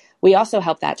support, we also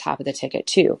help that top of the ticket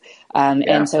too.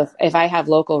 And so if I have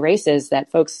local races that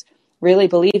folks really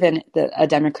believe in a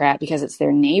Democrat because it's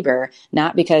their neighbor,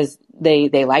 not because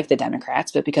they like the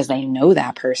Democrats, but because they know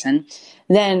that person,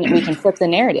 then we can flip the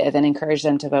narrative and encourage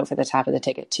them to vote for the top of the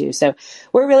ticket too. So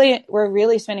we're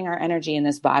really spending our energy in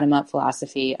this bottom up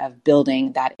philosophy of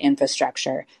building that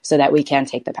infrastructure so that we can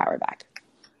take the power back.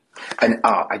 And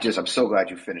I'm so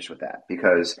glad you finished with that,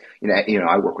 because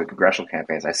I work with congressional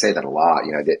campaigns. I say that a lot.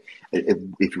 That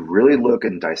if you really look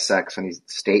and dissect some of these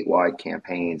statewide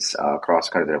campaigns across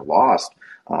the country that have lost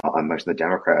amongst the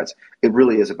Democrats, it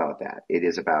really is about that. It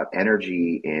is about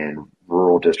energy in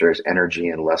rural districts, energy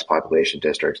in less population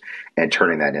districts, and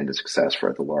turning that into success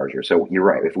for the larger. So you're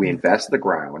right. If we invest in the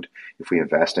ground, if we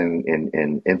invest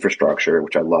in infrastructure,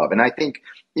 which I love, and I think,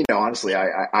 honestly,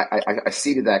 I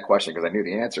seeded that question because I knew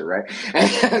the answer, right?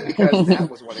 Because that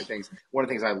was one of the things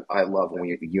I love when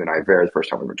you and I, the first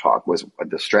time we were talking, was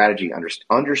the strategy,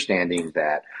 understanding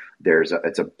that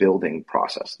it's a building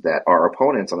process, that our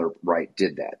opponents on the right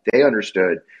did that. They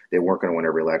understood they weren't going to win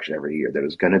every election every year, that it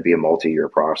was going to be a multi-year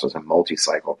process, a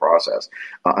multi-cycle process.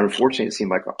 Unfortunately, it seemed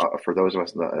like for those of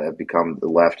us that have become the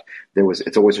left,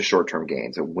 it's always a short-term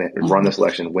gain. So run this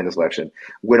election, win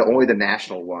only the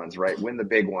national ones, right? Win the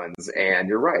big ones. And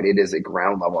you're right, it is a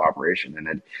ground level operation,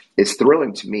 and it's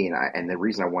thrilling to me. And the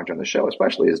reason I want you on the show,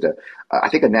 especially, is that I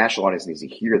think a national audience needs to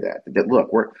hear that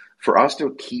look, for us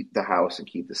to keep the House and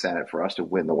keep the Senate, for us to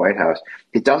win the White House,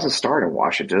 it doesn't start in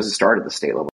Washington. It doesn't start at the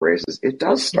state level races. It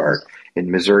does start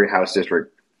in Missouri House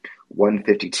District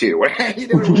 152. Have you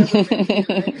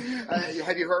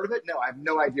heard of it? No, I have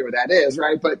no idea what that is,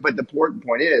 right? But the important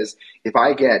point is, if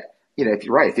I get, if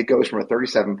you're right, if it goes from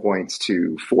 37 points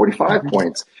to 45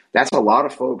 points, that's a lot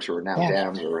of folks who are now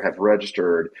Dems or have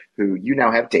registered, who you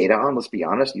now have data on. Let's be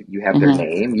honest, you have their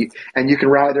name, and you can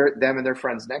rally them and their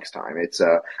friends next time. It's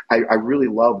I really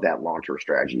love that long-term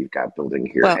strategy you've got building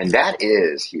here, and that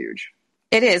is huge.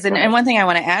 It is. And one thing I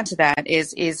want to add to that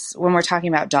is when we're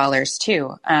talking about dollars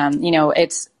too, I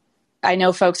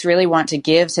know folks really want to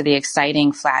give to the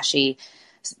exciting, flashy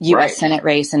U.S. Senate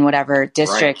race in whatever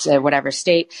district, whatever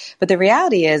state. But the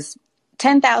reality is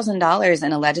 $10,000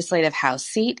 in a legislative House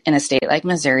seat in a state like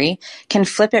Missouri can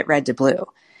flip it red to blue.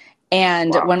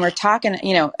 And when we're talking,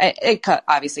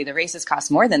 obviously the races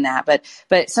cost more than that,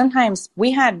 but sometimes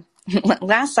we had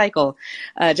last cycle,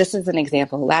 just as an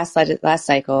example, last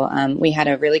cycle, we had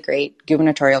a really great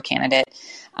gubernatorial candidate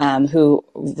who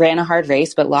ran a hard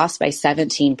race but lost by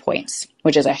 17 points,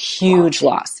 which is a huge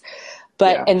loss.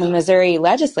 But in the Missouri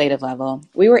legislative level,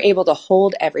 we were able to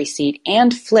hold every seat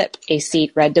and flip a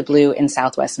seat red to blue in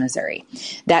Southwest Missouri.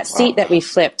 That seat that we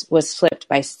flipped was flipped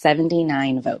by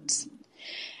 79 votes.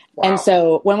 And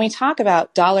so when we talk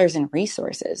about dollars and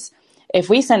resources, if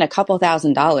we send a couple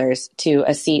 $1,000s to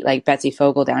a seat like Betsy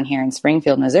Fogel down here in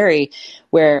Springfield, Missouri,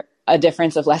 where a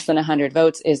difference of less than 100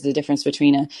 votes is the difference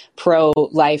between a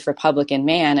pro-life Republican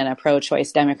man and a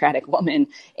pro-choice Democratic woman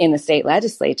in the state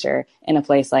legislature in a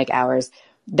place like ours,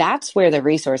 that's where the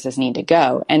resources need to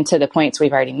go. And to the points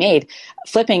we've already made,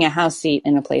 flipping a House seat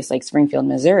in a place like Springfield,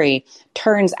 Missouri,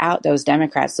 turns out those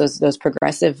Democrats, those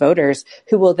progressive voters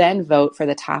who will then vote for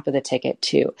the top of the ticket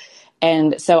too.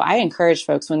 And so I encourage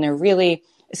folks, when they're really,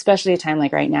 especially a time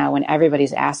like right now, when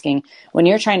everybody's asking, when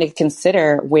you're trying to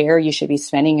consider where you should be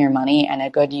spending your money and a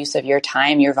good use of your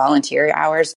time, your volunteer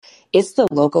hours, it's the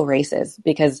local races,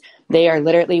 because they are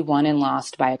literally won and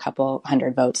lost by a couple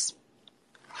hundred votes.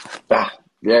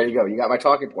 There you go. You got my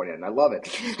talking point in. I love it.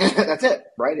 That's it,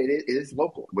 right? It is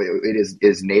local. It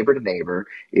is neighbor to neighbor.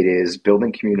 It is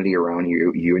building community around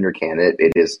you and your candidate.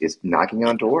 It's knocking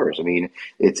on doors. I mean,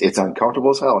 it's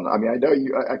uncomfortable as hell. I mean, I know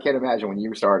you. I can't imagine when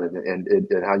you started and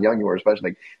how young you were,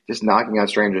 especially like just knocking on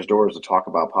strangers' doors to talk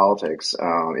about politics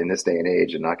in this day and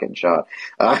age and not getting shot.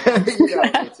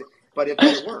 But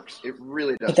it works. It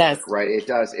really does. It does. Work, right? It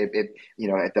does.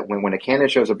 When a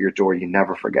candidate shows up at your door, you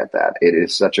never forget that.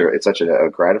 It's such a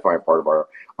gratifying part of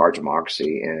our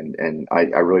democracy, and I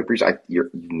really appreciate. You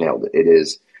nailed it. It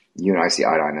is. You and I see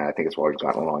eye to eye, and I think it's why we've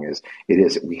gotten along.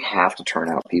 We have to turn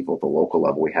out people at the local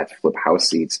level. We have to flip House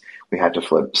seats. We have to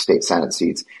flip state Senate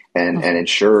seats, and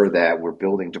ensure that we're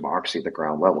building democracy at the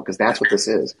ground level, because that's what this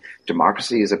is.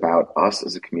 Democracy is about us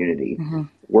as a community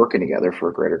working together for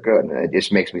a greater good, and it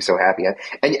just makes me so happy.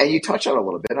 And you touched on it a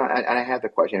little bit, and I have the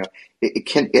question.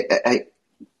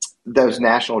 Those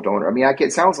national donors. I mean,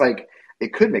 it sounds like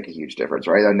it could make a huge difference,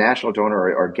 right? A national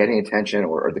donor or getting attention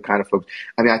or the kind of folks.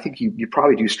 I mean, I think you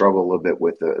probably do struggle a little bit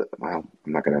with I'm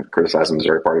not going to criticize the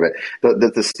Missouri part of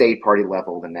it, the state party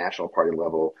level, the national party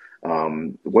level.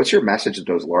 What's your message to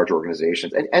those large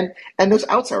organizations and those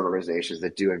outside organizations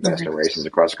that do invest in races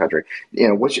across the country?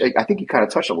 I think you kind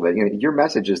of touched a little bit. Your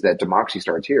message is that democracy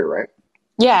starts here, right?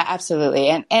 Yeah, absolutely.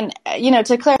 And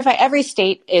to clarify, every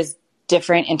state is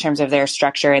different in terms of their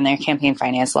structure and their campaign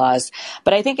finance laws.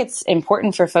 But I think it's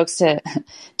important for folks to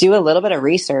do a little bit of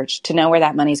research to know where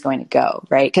that money is going to go,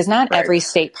 right? Because not every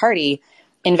state party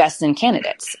invests in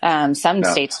candidates. Some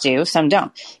states do, some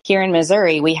don't. Here in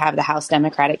Missouri, we have the House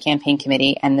Democratic Campaign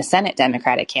Committee and the Senate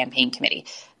Democratic Campaign Committee.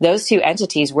 Those two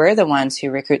entities were the ones who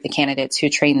recruit the candidates, who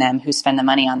train them, who spend the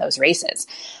money on those races.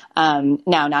 Now,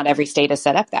 not every state is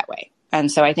set up that way. And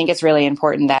so I think it's really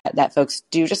important that folks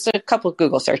do just a couple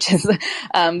Google searches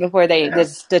before they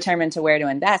determine to where to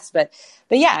invest. But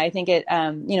yeah, I think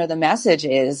the message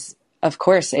is, of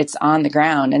course, it's on the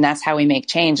ground, and that's how we make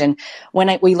change. And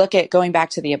when we look at going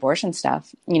back to the abortion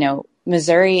stuff,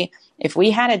 Missouri, if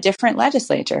we had a different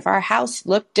legislature, if our House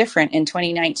looked different in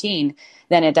 2019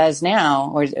 than it does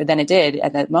now, or than it did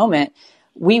at that moment,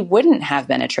 we wouldn't have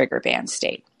been a trigger ban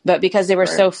state. But because there were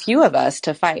so few of us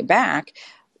to fight back,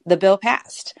 the bill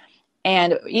passed.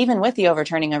 And even with the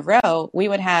overturning of Roe, we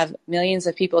would have millions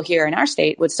of people here in our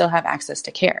state would still have access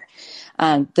to care.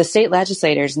 The state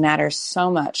legislators matter so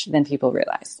much than people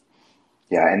realize.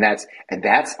 Yeah, and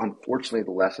that's unfortunately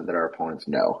the lesson that our opponents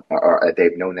know.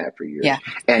 They've known that for years. Yeah.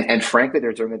 And frankly,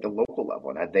 they're doing it at the local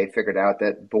level. And they figured out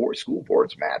that school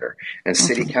boards matter and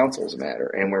city councils matter.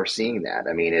 And we're seeing that.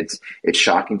 I mean, it's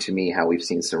shocking to me how we've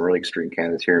seen some really extreme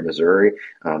candidates here in Missouri.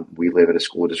 We live in a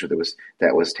school district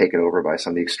that was taken over by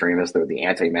some of the extremists that were the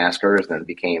anti-maskers, then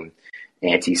became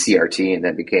anti-CRT, and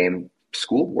then became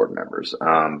school board members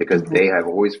because they have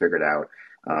always figured out.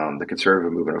 The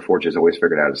conservative movement, unfortunately, has always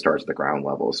figured out it starts at the ground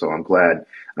level. So I'm glad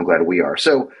we are.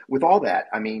 So with all that,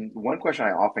 I mean, one question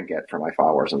I often get from my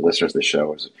followers and listeners to the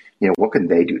show is, what can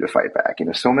they do to fight back?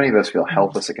 So many of us feel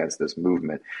helpless against this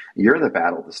movement. You're in the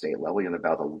battle at the state level. You're in the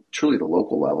battle truly the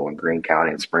local level in Greene County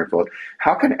and Springfield.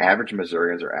 How can average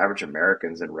Missourians or average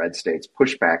Americans in red states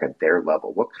push back at their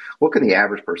level? What can the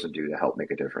average person do to help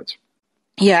make a difference?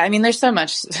 Yeah, I mean, there's so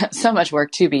much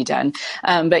work to be done.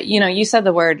 But you said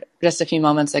the word just a few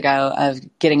moments ago of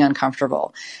getting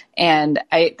uncomfortable. And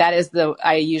I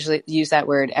usually use that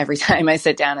word every time I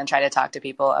sit down and try to talk to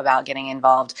people about getting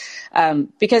involved.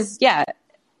 Because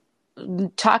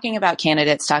talking about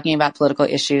candidates, talking about political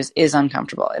issues is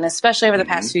uncomfortable. And especially over the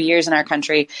past few years in our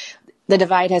country, the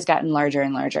divide has gotten larger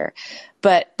and larger.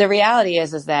 But the reality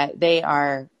is that they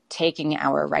are taking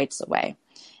our rights away.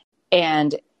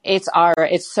 And it's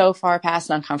so far past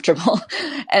uncomfortable.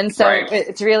 And so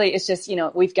it's just,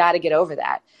 we've got to get over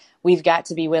that. We've got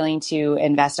to be willing to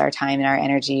invest our time and our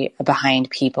energy behind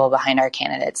people, behind our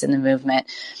candidates in the movement.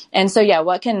 And so,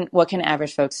 what can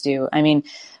average folks do? I mean,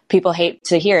 people hate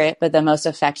to hear it, but the most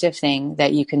effective thing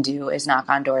that you can do is knock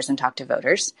on doors and talk to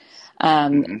voters.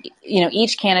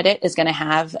 Each candidate is going to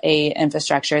have a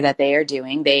infrastructure that they are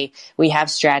doing. We have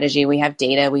strategy, we have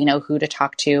data, we know who to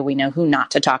talk to, we know who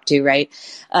not to talk to, right?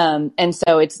 And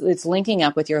so it's linking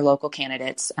up with your local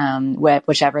candidates,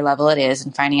 whichever level it is,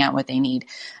 and finding out what they need.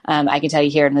 I can tell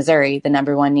you here in Missouri, the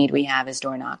number one need we have is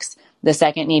door knocks. The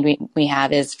second need we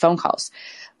have is phone calls,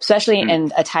 especially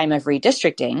in a time of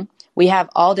redistricting. We have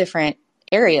all different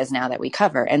areas now that we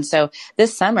cover. And so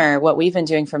this summer, what we've been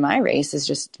doing for my race is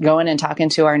just going and talking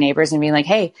to our neighbors and being like,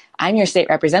 hey, I'm your state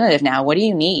representative now. What do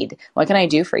you need? What can I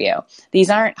do for you? These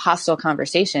aren't hostile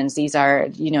conversations. These are,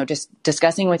 just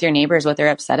discussing with your neighbors what they're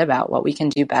upset about, what we can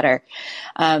do better.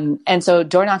 And so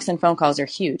door knocks and phone calls are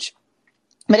huge.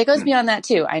 But it goes beyond that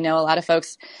too. I know a lot of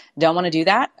folks don't want to do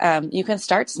that. You can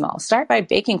start small. Start by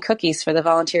baking cookies for the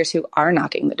volunteers who are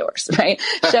knocking the doors, right?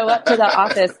 Show up to the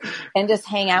office and just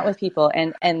hang out with people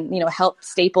and help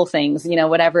staple things,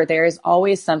 whatever. There is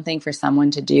always something for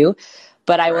someone to do.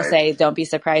 But I will say, don't be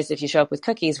surprised if you show up with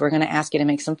cookies. We're going to ask you to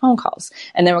make some phone calls,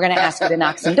 and then we're going to ask you to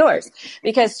knock some doors,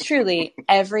 because truly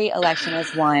every election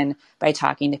is won by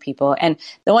talking to people. And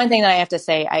the one thing that I have to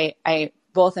say, I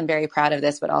both am very proud of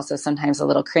this, but also sometimes a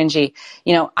little cringy.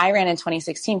 I ran in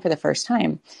 2016 for the first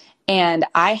time, and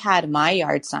I had my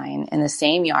yard sign in the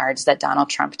same yards that Donald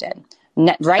Trump did,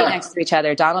 right next to each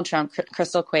other. Donald Trump,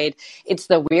 Crystal Quade. It's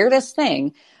the weirdest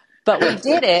thing. But we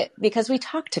did it because we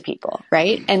talked to people,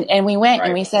 right? And we went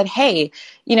and we said, hey,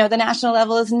 the national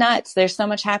level is nuts. There's so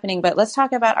much happening, but let's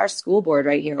talk about our school board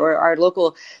right here, or our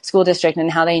local school district and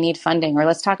how they need funding. Or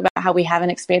let's talk about how we haven't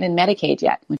expanded Medicaid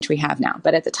yet, which we have now.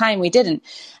 But at the time we didn't,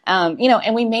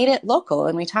 and we made it local,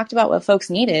 and we talked about what folks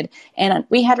needed. And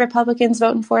we had Republicans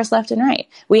voting for us left and right.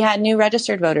 We had new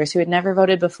registered voters who had never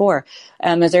voted before.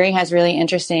 Missouri has really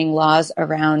interesting laws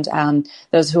around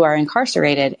those who are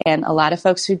incarcerated, and a lot of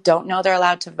folks who don't know they're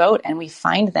allowed to vote, and we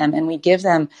find them and we give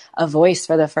them a voice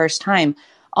for the first time.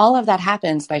 All of that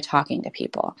happens by talking to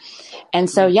people. And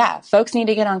so, folks need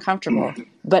to get uncomfortable,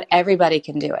 but everybody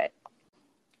can do it.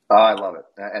 Oh, I love it.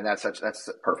 And that's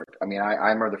perfect. I mean, I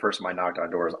remember the first time I knocked on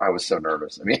doors, I was so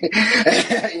nervous. I mean,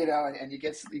 and you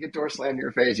get doors slammed in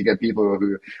your face. You get people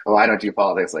who, I don't do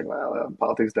politics. Like, well,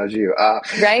 politics does you.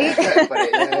 Right. But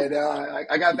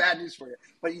I got bad news for you.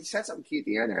 But you said something key at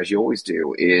the end there, as you always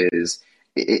do, is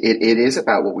it is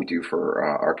about what we do for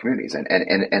our communities, and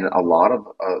a lot of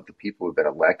the people who've been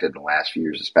elected in the last few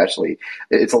years, especially,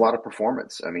 it's a lot of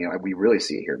performance. I mean, we really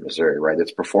see it here in Missouri, right?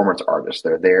 It's performance artists.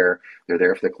 They're there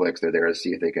for the clicks. They're there to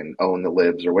see if they can own the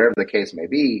libs or whatever the case may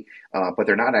be. But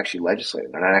they're not actually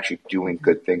legislating. They're not actually doing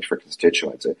good things for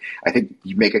constituents. I think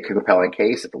you make a compelling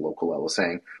case at the local level,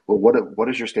 saying, well, what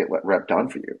has your state rep done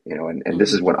for you? And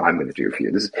this is what I'm going to do for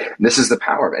you. This is the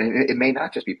power of it. And it may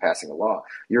not just be passing a law.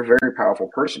 You're a very powerful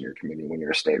person in your community when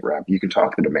you're a state rep. You can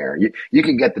talk to the mayor. You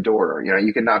can get the door.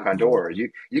 You can knock on doors.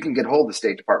 You can get hold of the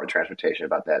State Department of Transportation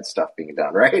about that stuff being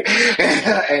done, right?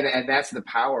 and that's the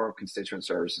power of constituent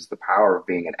services, the power of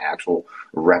being an actual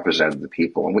representative of the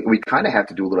people. And we kind of have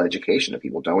to do a little education of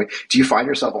people, don't we? Do you find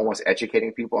yourself almost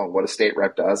educating people on what a state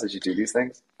rep does as you do these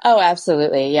things? Oh,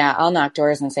 absolutely. Yeah. I'll knock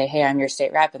doors and say, hey, I'm your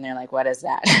state rep. And they're like, what is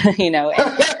that?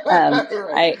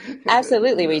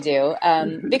 Absolutely we do.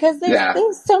 Because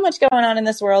there's so much going on in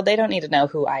this world. They don't need to know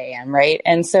who I am. Right.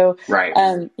 And so,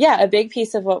 a big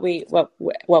piece of what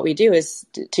we do is,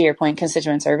 to your point,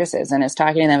 constituent services, and it's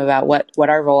talking to them about what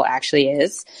our role actually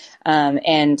is.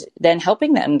 And then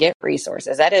helping them get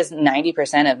resources. That is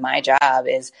 90% of my job,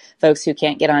 is folks who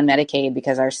can't get on Medicaid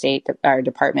because our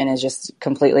department is just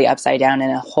completely upside down in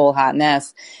a whole hot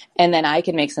mess. And then I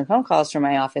can make some phone calls from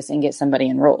my office and get somebody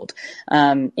enrolled.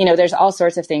 There's all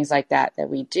sorts of things like that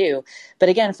we do. But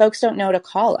again, folks don't know to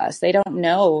call us. They don't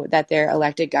know that their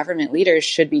elected government leaders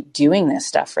should be doing this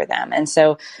stuff for them. And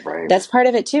so that's part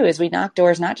of it too, is we knock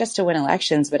doors, not just to win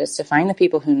elections, but it's to find the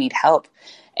people who need help.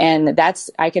 And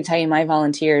I can tell you, my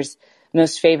volunteers'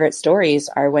 most favorite stories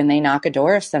are when they knock a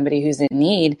door of somebody who's in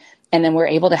need, and then we're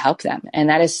able to help them. And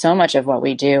that is so much of what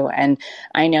we do. And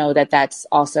I know that that's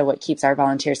also what keeps our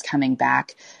volunteers coming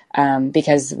back,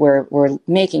 because we're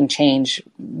making change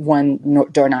one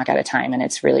door knock at a time. And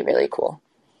it's really, really cool.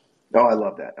 Oh, I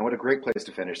love that. And what a great place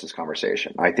to finish this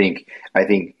conversation. I think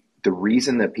the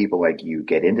reason that people like you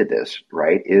get into this,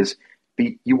 right, is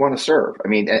you want to serve. I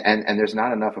mean, and there's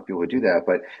not enough of people who do that,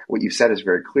 but what you've said is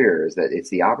very clear, is that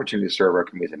it's the opportunity to serve our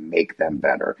communities and make them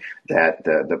better, that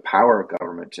the power of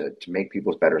government to make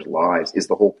people's better lives is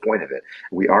the whole point of it.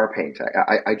 We are paying tax.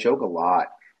 I joke a lot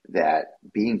that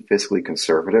being fiscally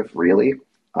conservative, really,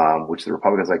 which the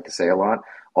Republicans like to say a lot,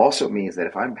 also means that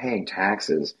if I'm paying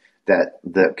taxes, that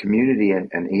the community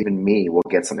and even me will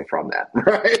get something from that,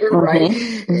 right? Right.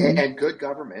 Mm-hmm. And good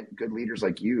government, good leaders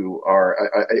like you are,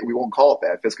 we won't call it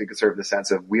that, fiscally conservative, in the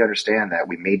sense of we understand that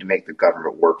we need to make the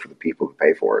government work for the people who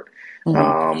pay for it.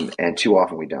 And too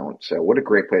often we don't. So what a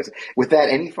great place. With that,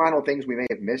 any final things we may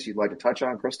have missed you'd like to touch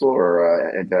on, Crystal?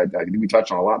 Or I think we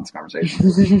touched on a lot in this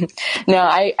conversation. No,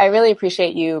 I really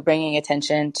appreciate you bringing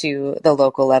attention to the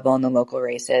local level and the local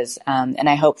races. And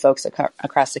I hope folks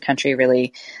across the country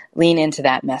really lean into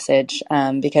that message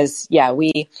because,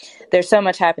 there's so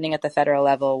much happening at the federal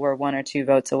level. We're 1 or 2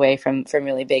 votes away from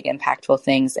really big, impactful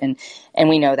things. And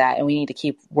we know that, and we need to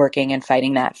keep working and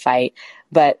fighting that fight.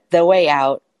 But the way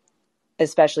out,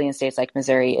 especially in states like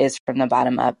Missouri, is from the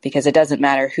bottom up, because it doesn't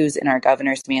matter who's in our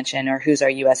governor's mansion or who's our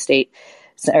U.S. state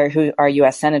or who our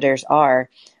U.S. senators are.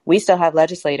 We still have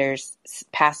legislators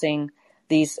passing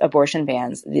these abortion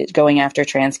bans, going after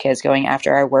trans kids, going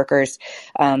after our workers,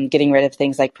 getting rid of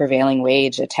things like prevailing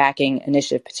wage, attacking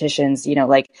initiative petitions,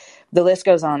 like the list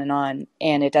goes on,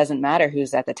 and it doesn't matter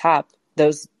who's at the top.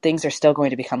 Those things are still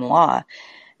going to become law.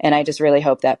 And I just really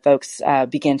hope that folks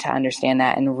begin to understand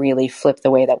that and really flip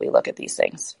the way that we look at these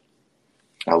things.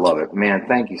 I love it, man.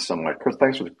 Thank you so much, Chris.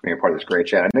 Thanks for being a part of this great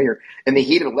chat. I know you're in the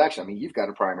heat of election. I mean, you've got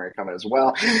a primary coming as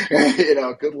well.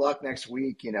 Good luck next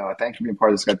week. Thanks for being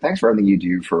part of this. Thanks for everything you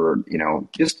do for,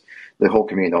 just the whole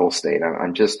community, the whole state.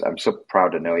 I'm so proud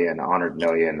to know you and honored to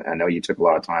know you. And I know you took a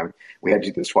lot of time. We had to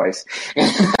do this twice.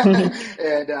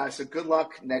 And so good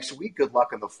luck next week. Good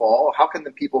luck in the fall. How can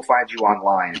the people find you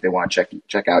online if they want to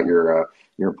check out your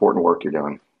important work you're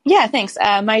doing? Yeah, thanks.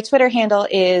 My Twitter handle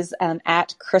is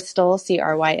at Crystal,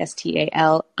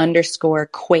 CRYSTAL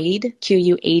 _Quade,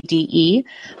 QUADE.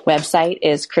 Website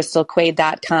is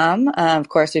crystalquade.com. Of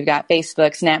course, we've got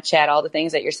Facebook, Snapchat, all the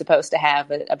things that you're supposed to have,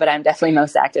 but I'm definitely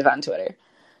most active on Twitter.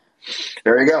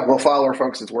 There you go. Well, follow her,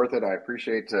 folks. It's worth it. I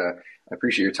appreciate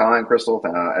your time, Crystal.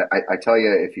 I tell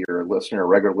you, if you're a listener, a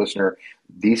regular listener,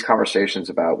 these conversations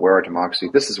about where our democracy,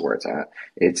 this is where it's at.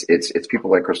 It's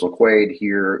people like Crystal Quade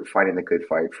here fighting the good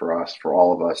fight for us, for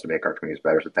all of us, to make our communities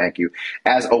better. So thank you.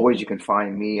 As always, you can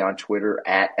find me on Twitter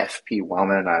at FP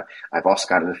Wellman. I've also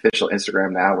got an official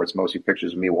Instagram now where it's mostly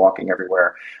pictures of me walking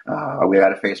everywhere. We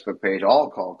got a Facebook page,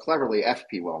 all called cleverly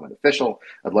FP Wellman Official.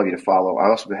 I'd love you to follow. I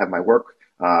also have my work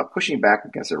pushing back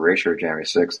against the erasure of January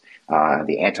 6th,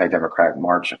 the anti-democratic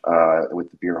march with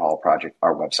the Beer Hall Project.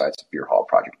 Our website's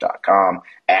beerhallproject.com,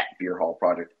 at Beer Hall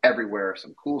Project, everywhere.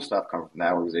 Some cool stuff coming from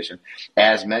that organization.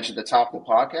 As mentioned at the top of the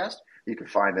podcast, you can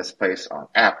find this place on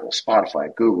Apple,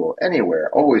 Spotify, Google, anywhere.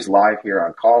 Always live here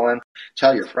on Call-In.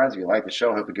 Tell your friends if you like the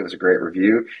show. Hope you give us a great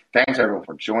review. Thanks, everyone,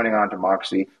 for joining on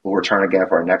Democracy. We'll return again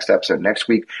for our next episode next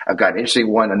week. I've got an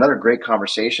interesting one, another great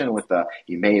conversation with,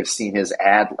 you may have seen his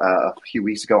ad a few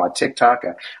weeks ago on TikTok,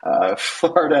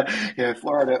 Florida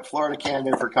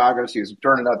candidate for Congress. He was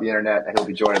turning up the internet, and he'll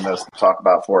be joining us to talk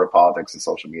about Florida politics and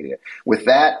social media. With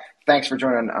that, thanks for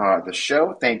joining the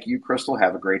show. Thank you, Crystal.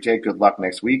 Have a great day. Good luck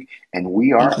next week. And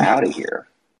we are out of here.